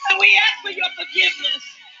 And we ask for your forgiveness.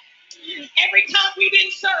 Every time we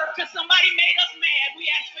didn't serve because somebody made us mad, we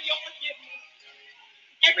ask for your forgiveness.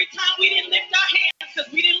 Every time we didn't lift our hands because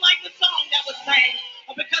we didn't like the song that was sang,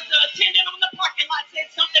 or because the attendant on the parking lot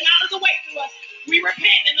said something out of the way to us, we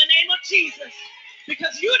repent in the name of Jesus.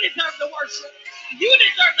 Because you deserve the worship. You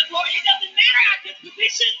deserve the glory. It doesn't matter our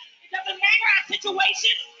disposition. It doesn't matter our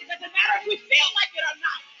situation. It doesn't matter if we feel like it or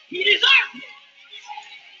not. He deserves it.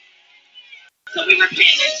 So we repent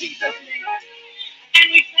in Jesus' name. And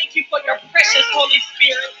we thank you for your precious Holy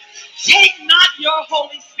Spirit. Take not your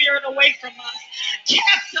Holy Spirit away from us.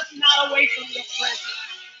 Cast us not away from your presence.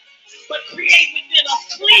 But create within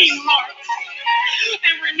us clean hearts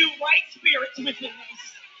and renew right spirits within us.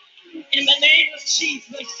 In the name of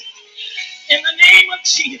Jesus. In the name of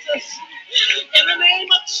Jesus. In the name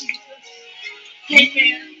of Jesus.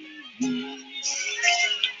 Amen.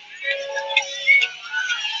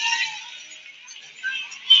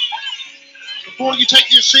 Before you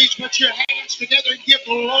take your seats, put your hands together and give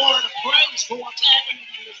the Lord a praise for what's happening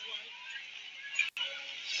in this place.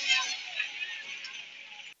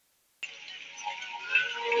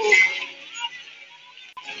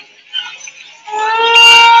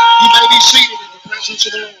 You may be seated in the presence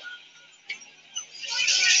of the Lord.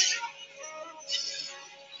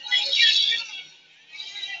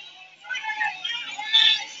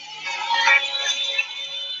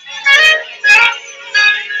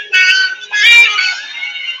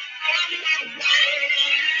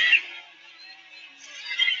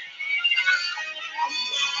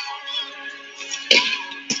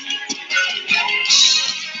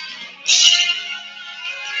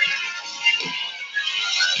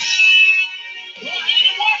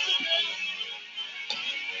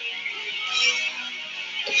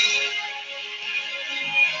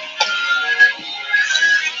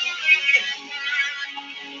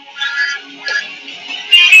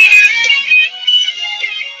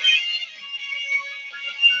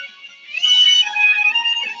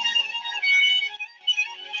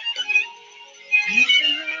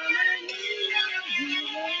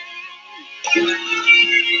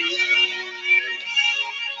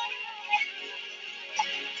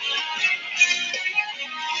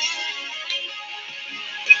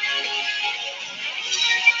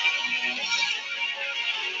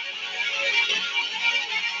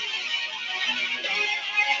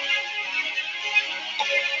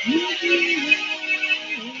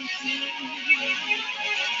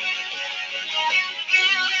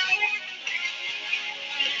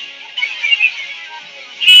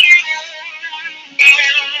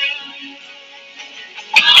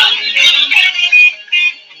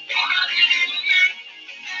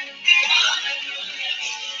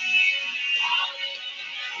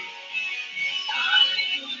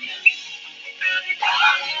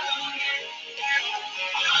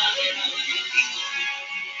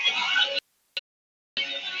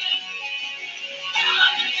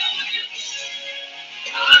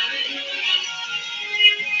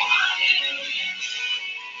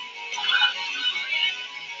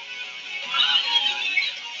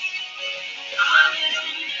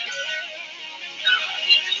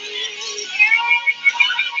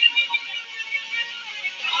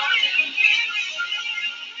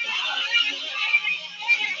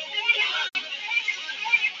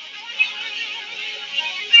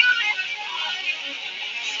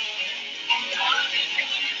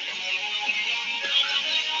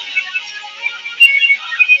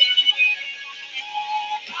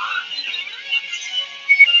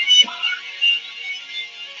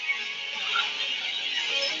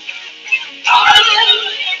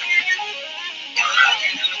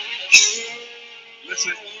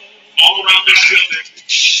 building.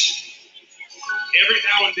 Every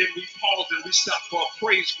now and then we pause and we stop for a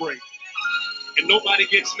praise break. And nobody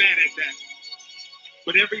gets mad at that.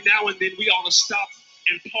 But every now and then we ought to stop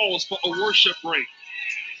and pause for a worship break.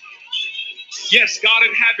 Yes, God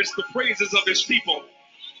inhabits the praises of his people.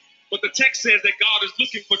 But the text says that God is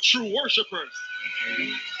looking for true worshipers.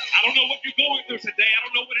 I don't know what you're going through today. I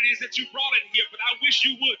don't know what it is that you brought in here, but I wish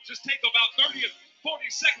you would just take about 30 or 40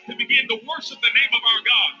 seconds to begin to worship the name of our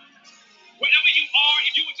God. Wherever you are,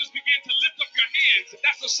 if you would just begin to lift up your hands,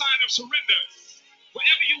 that's a sign of surrender.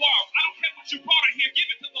 Wherever you are, I don't care what you brought in here, give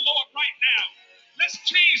it to the Lord right now. Let's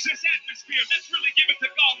change this atmosphere. Let's really give it to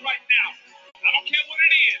God right now. I don't care what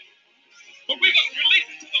it is, but we're going to release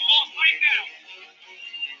it to the Lord right now.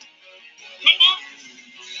 Come on.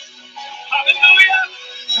 Hallelujah.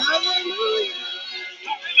 Hallelujah.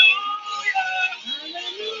 Hallelujah.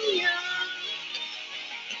 Hallelujah.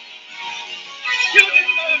 You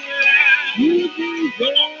deserve it. You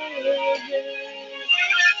deserve it.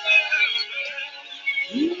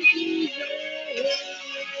 You deserve it.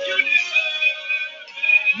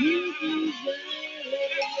 You deserve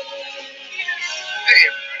it. Hey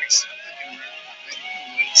everybody, stop looking around.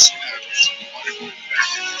 Let's have some water going back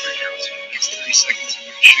in the house for the next 30 seconds.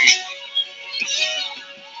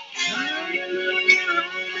 I'm going to show you.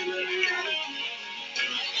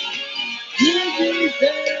 You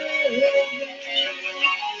deserve it.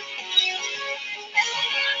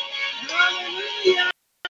 Hallelujah.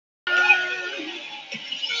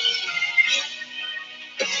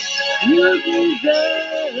 You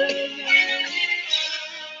deserve it.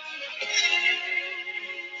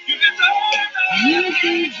 You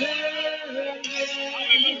deserve it.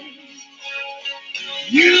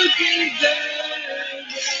 You deserve it.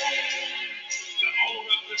 All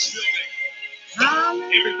around this building,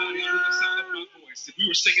 everybody under the sound of my voice, if we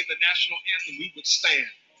were singing the national anthem, we would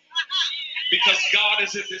stand. Because God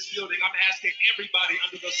is in this building, I'm asking everybody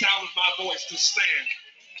under the sound of my voice to stand.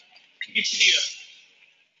 He's here.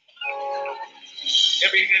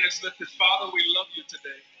 Every hand is lifted. Father, we love you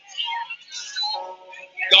today.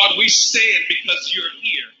 God, we stand because you're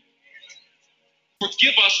here.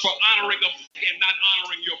 Forgive us for honoring a and not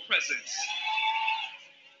honoring your presence.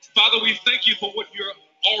 Father, we thank you for what you're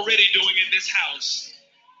already doing in this house.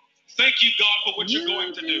 Thank you, God, for what you're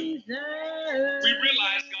going to do. We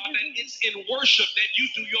realize, God, that it's in worship that you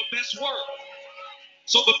do your best work.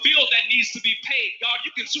 So the bill that needs to be paid, God,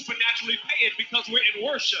 you can supernaturally pay it because we're in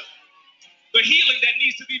worship. The healing that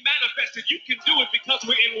needs to be manifested, you can do it because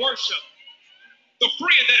we're in worship. The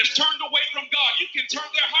friend that is turned away from God, you can turn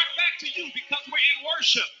their heart back to you because we're in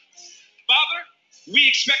worship. Father, we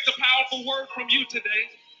expect a powerful word from you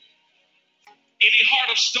today. Any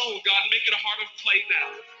heart of stone, God, make it a heart of clay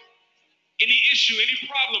now. Any issue, any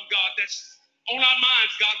problem, God, that's on our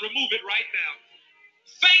minds, God, remove it right now.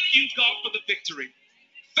 Thank you, God, for the victory.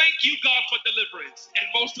 Thank you, God, for deliverance. And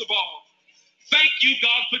most of all, thank you,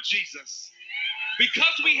 God, for Jesus.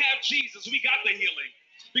 Because we have Jesus, we got the healing.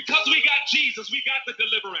 Because we got Jesus, we got the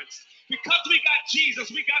deliverance. Because we got Jesus,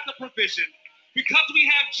 we got the provision. Because we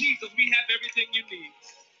have Jesus, we have everything you need.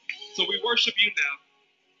 So we worship you now.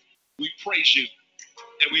 We praise you.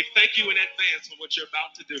 And we thank you in advance for what you're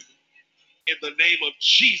about to do. In the name of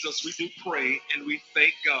Jesus, we do pray and we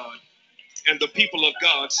thank God. And the people of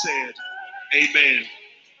God said, amen.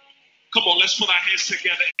 Come on, let's put our hands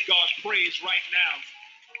together and God praise right now.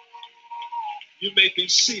 You may be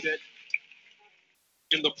seated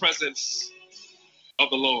in the presence of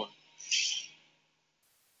the Lord.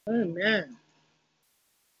 Amen.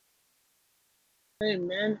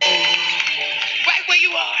 Amen. Right where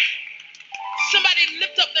you are. Somebody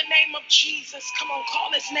lift up the name of Jesus. Come on,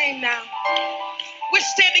 call his name now. We're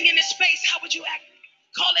standing in this space. How would you act?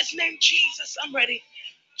 Call his name Jesus. I'm ready.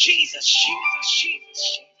 Jesus, Jesus,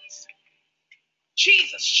 Jesus, Jesus.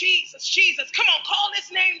 Jesus, Jesus, Jesus. Come on, call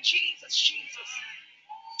his name Jesus, Jesus.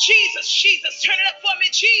 Jesus, Jesus. Turn it up for me.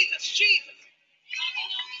 Jesus, Jesus.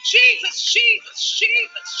 Jesus, Jesus,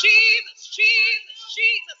 Jesus, Jesus, Jesus,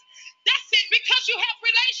 Jesus. That's it, because you have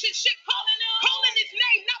relationship, calling his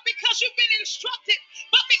name, not because you've been instructed,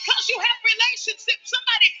 but because you have relationship.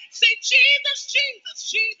 Somebody say Jesus, Jesus,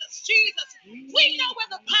 Jesus, Jesus. We know where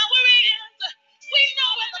the power is. We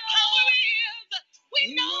know where the power is.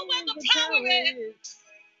 We know where the power is.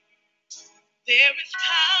 There is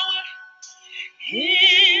power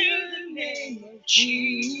in the name of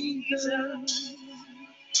Jesus.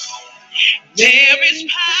 There is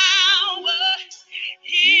power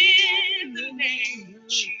in the name of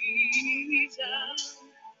Jesus.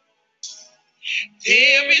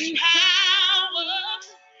 There is power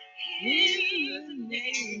in the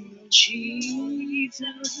name of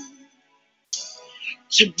Jesus.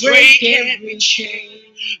 to break every chain,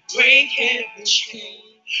 break every chain,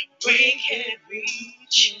 break every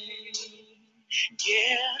chain.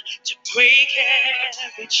 Yeah, to break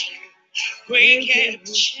every chain, break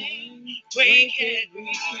every chain, break every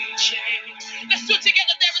chain. Let's do it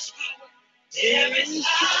together. There is power. There is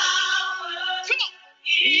power. Come on.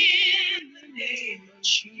 In the name of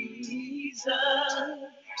Jesus.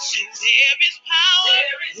 Say, there is power.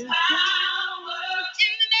 There is power.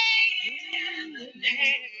 In the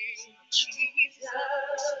name of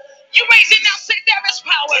Jesus. You raise it now. Say, there is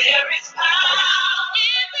power. There is power.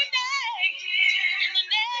 In the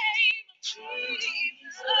name of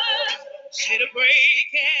Jesus. Say, to break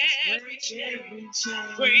every chain.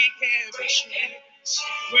 Break every chain.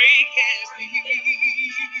 Break every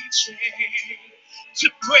chain. To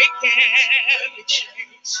break every chain.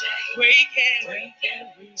 Break every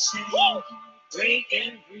chain. Woo! Break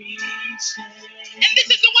every chain. And this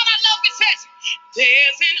is the one I love. It says,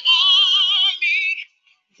 there's an army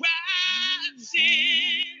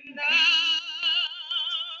rising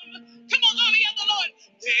up. Come on, army of the Lord.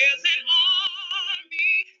 There's an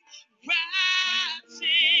army rising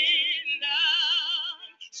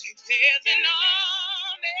up. See, there's an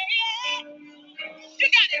army. You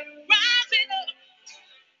got it. Rising up.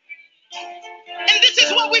 And this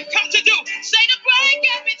is what we've come to do. Say to break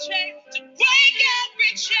every chain. To break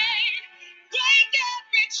every chain. Break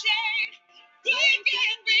every chain. Break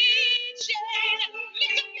every chain.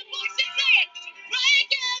 Lift up your voice and say it.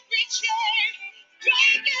 Break every chain.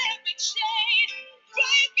 Break every chain.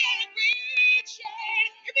 Break every chain.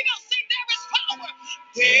 Here we go. Sing, there is power.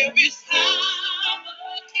 There is power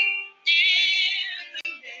in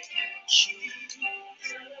the name of Jesus.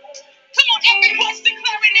 Come on, every voice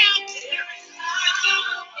declare it now. There is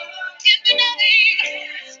power in the name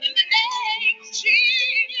of Jesus.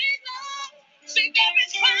 Say, there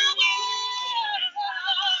is power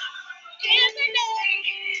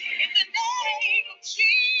in the name of Jesus.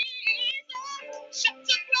 Shout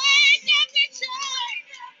to break every chain.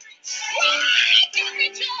 Break every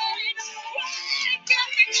chain. Break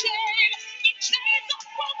every chain. The chains are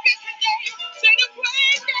broken today. Say to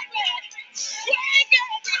break every. Break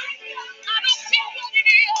every. I don't care what it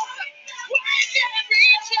is. Break every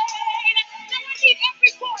chain. Now I need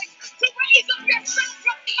every voice to raise up yourself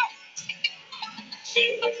from the earth.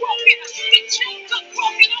 Chains are broken. The chains are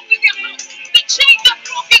broken over your house. The chains are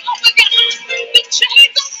broken over your house. The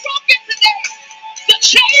chains are broken today. The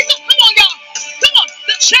chains are, come on, y'all. Come on.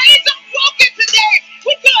 The chains are broken today.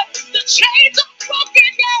 We good. The chains are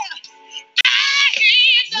broken, yeah. I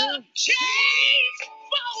hear the chains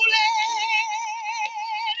falling.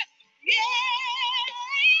 Yeah,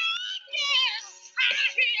 yeah. I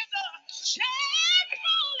hear the chains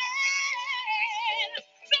falling.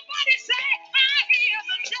 Somebody say, I hear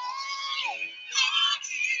the chains. I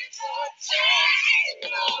hear the chains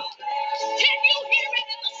falling. Can you hear it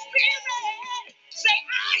in the spirit? Say,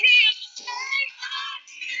 I hear the chains. I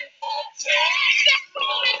hear the chains. They're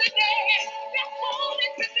falling today. They're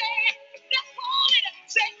falling today. They're falling.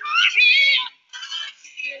 Say, I hear.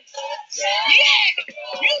 Yeah,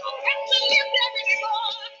 you don't have to live there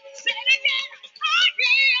anymore. Say it again. I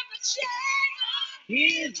hear the chain.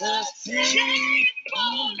 Hear the chain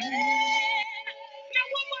falling. Now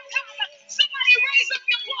one more time. Somebody raise up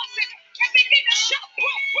your voices and begin to shout,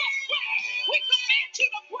 break, break, break. We command you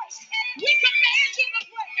to break. We command you to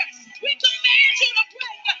break. We command you to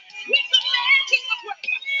break. We command you to break.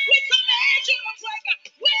 We command you to break.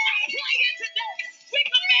 We're not playing today. We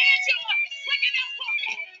command you. Bring it up for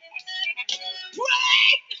me.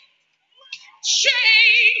 Break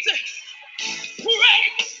chains.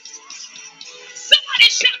 Break. Somebody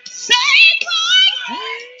shout, say break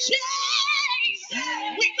chains.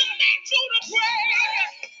 We command you to break.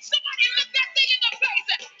 Somebody look that thing in the face.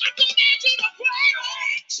 I command you to break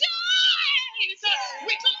chains.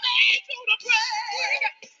 We command you to break.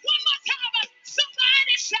 One more time.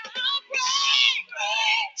 Somebody shout, break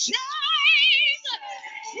chains.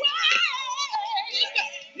 Break.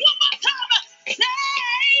 One more time.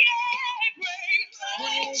 Say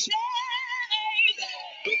break chains.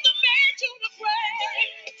 We command you to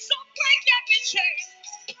break. So break every chain.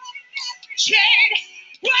 Chain.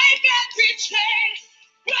 Break every chain.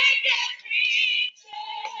 Break every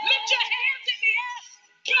chain. Lift your hands in the air.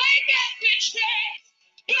 Break every chain.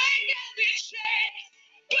 Break every chain.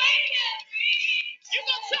 Break every. You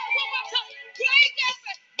gonna say it one more time. Break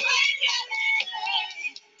every. Break every chain.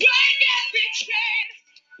 Break every chain.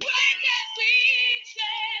 Break every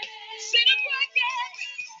chain. Say to break every.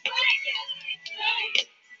 Break every chain.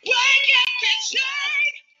 Break every chain.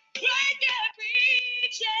 Break every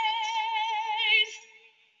chain.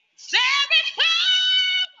 There is power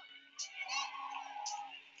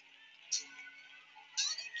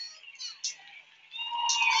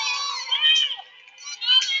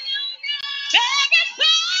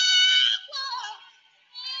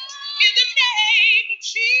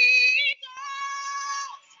Jesus.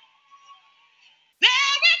 There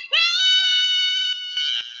is power.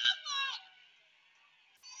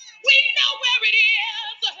 We know where it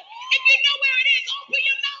is. If you know where it is, open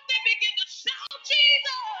your mouth and begin to shout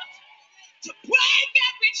Jesus to break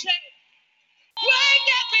every chain. Break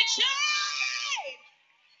every chain.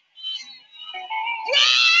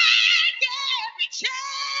 Break every chain.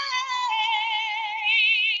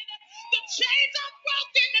 The chains are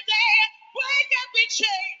broken today. Break every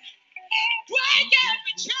chain. Break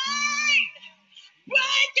every chain.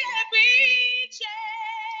 Break every chain.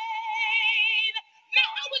 Now,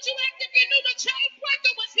 how would you act if you knew the chain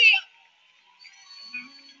breaker was here?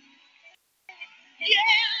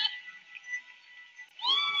 Yeah.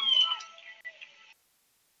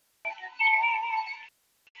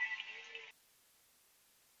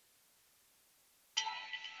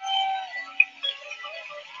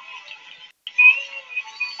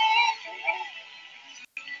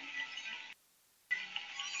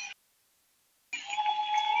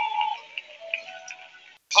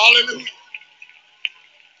 Hallelujah.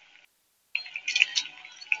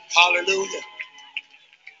 Hallelujah.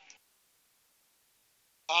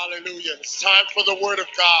 Hallelujah. It's time for the word of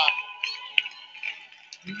God.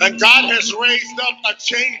 And God has raised up a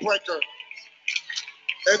chain breaker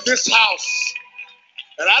in this house.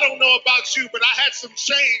 And I don't know about you, but I had some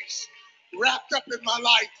chains wrapped up in my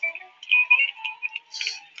life.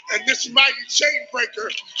 And this mighty chain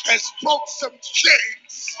breaker has broke some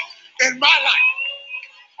chains in my life.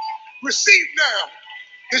 Receive now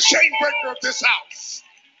the chain breaker of this house.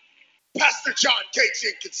 Pastor John K.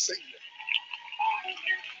 Jenkins Sr.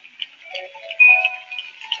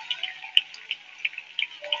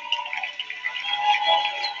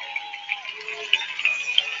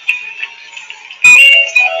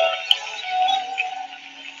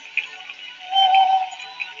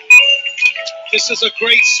 This is a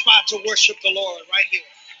great spot to worship the Lord right here.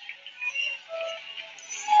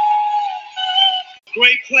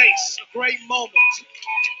 Great place, a great moment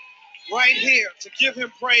right here to give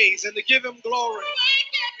him praise and to give him glory.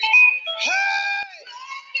 Hey!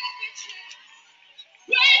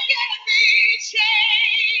 Break every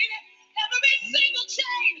chain, every single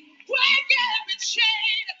chain. Break every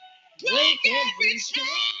chain, break every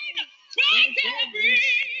chain, break every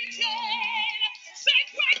chain. Say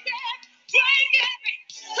break every.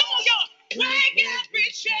 Come on, y'all. Break every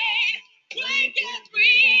chain, break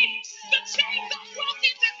every. The chains are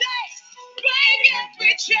broken today. Break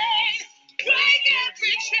every chain, break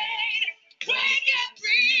every chain, break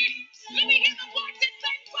every. Let me hear the voice that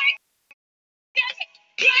say break.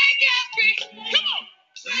 Break every, come on,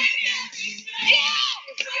 break every, yeah,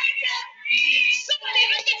 break every. Somebody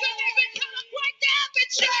look at your neighbor and tell them, break every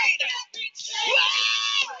chain.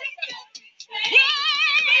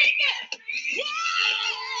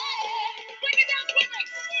 Bring it down quickly.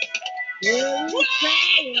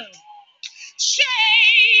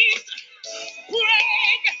 Chains,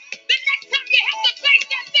 break. The next time you have to face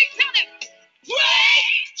that thing, tell him,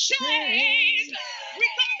 break chains. We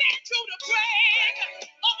command you to break.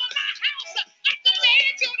 Over my house, I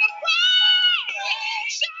command you to break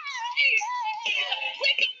chains. We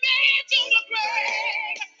command you to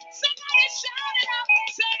break. Somebody shout it out.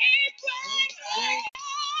 Say break.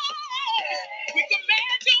 We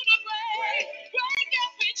command you to break. Break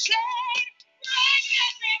every chain. Break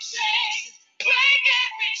every chain. Break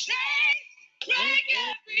every chain. Break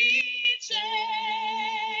every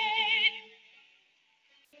chain.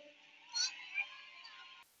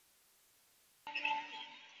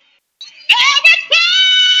 There is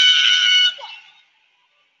power.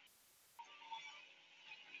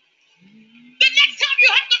 The next time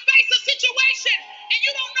you have to face a situation and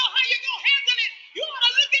you don't know how you're going to handle it, you ought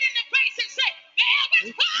to look it in the face and say, there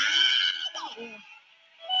is power.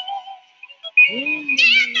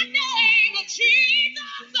 In the name of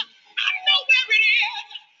Jesus, I know where it is.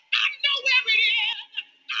 I know where it is.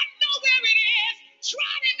 I know where it is.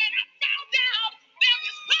 Tried him and I found out there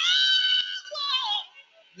is power.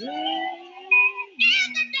 In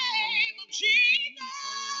the name of Jesus,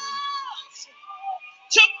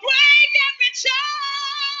 to break every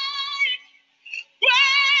chain.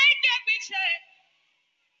 Break every chain.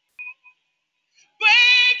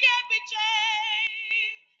 Break every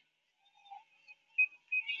chain.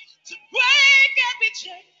 To break every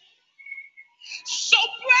chain. So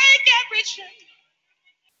break every chain.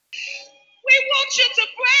 We want you to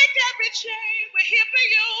break every chain. We're here for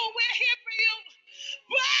you. We're here for you.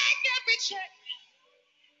 Break every chain.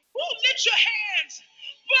 Oh, lift your hands.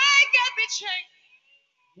 Break every chain.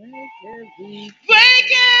 Break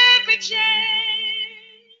every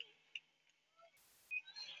chain.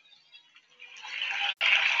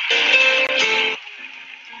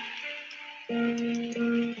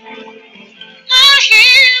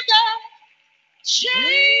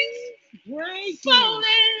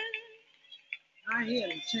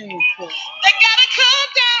 They gotta come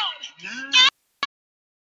down.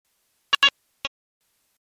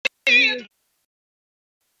 I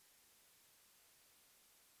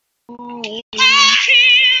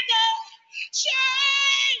hear the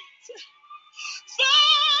chains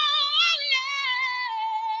falling.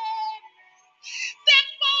 They're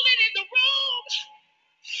falling in the room.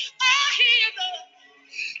 I hear the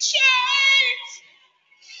chains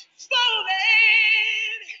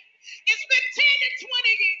falling. It's been 10 and 20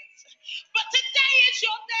 years, but today is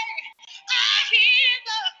your day. I hear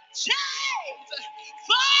the chains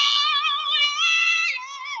falling.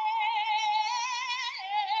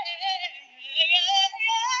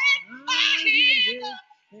 I hear the.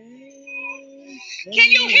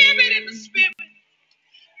 Can you hear it in the spirit?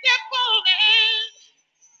 They're falling.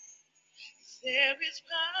 There is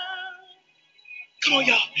power. Come on,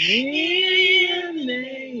 y'all. In the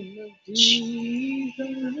name of Jesus.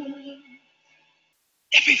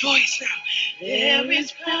 Every voice now. There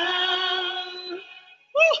is power.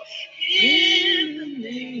 Woo. In the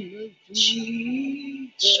name of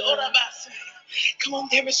Jesus. Come on,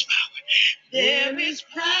 there is power. There is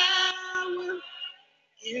power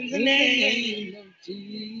in the name of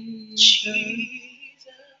Jesus.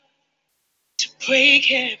 To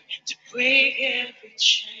break every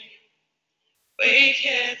chain. Break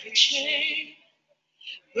every chain,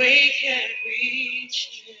 break every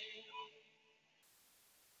chain.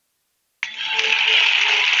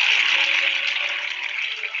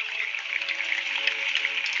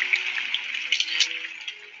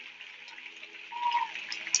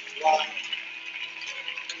 Wow.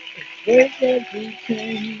 Break every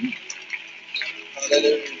chain.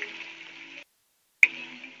 Hallelujah.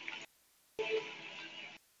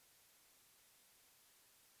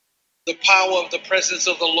 The power of the presence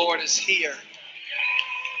of the Lord is here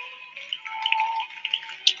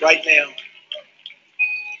right now.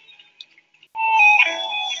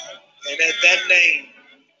 And at that name,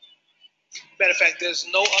 matter of fact, there's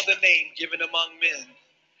no other name given among men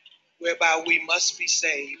whereby we must be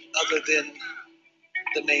saved other than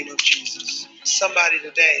the name of Jesus. Somebody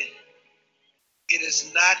today, it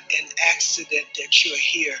is not an accident that you're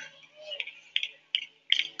here.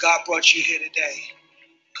 God brought you here today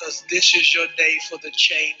because this is your day for the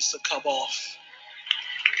chains to come off.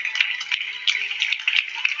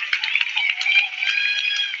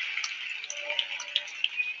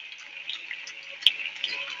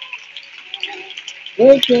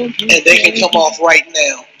 And they can come off right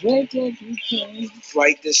now.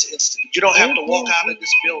 Right this instant. You don't have to walk out of this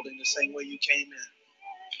building the same way you came in.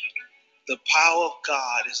 The power of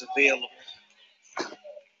God is available.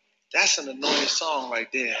 That's an anointed song right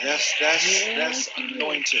there. That's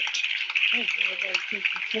anointed. If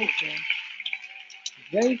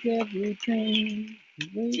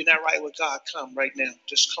you're not right with God, come right now.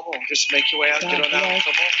 Just come on. Just make your way out. Get on out.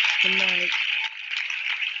 Come on.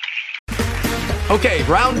 Okay,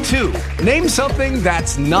 round two. Name something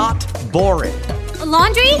that's not boring. A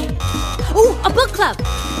laundry? Ooh, a book club.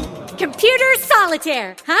 Computer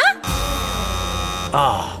solitaire, huh?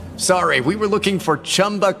 Ah, sorry, we were looking for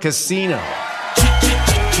Chumba Casino.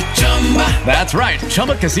 That's right,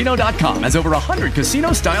 ChumbaCasino.com has over 100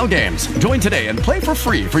 casino-style games. Join today and play for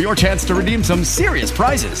free for your chance to redeem some serious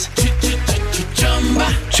prizes.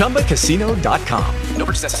 ChumbaCasino.com. No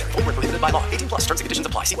purchase necessary. Void where prohibited by law. 18+ terms and conditions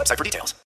apply. See website for details.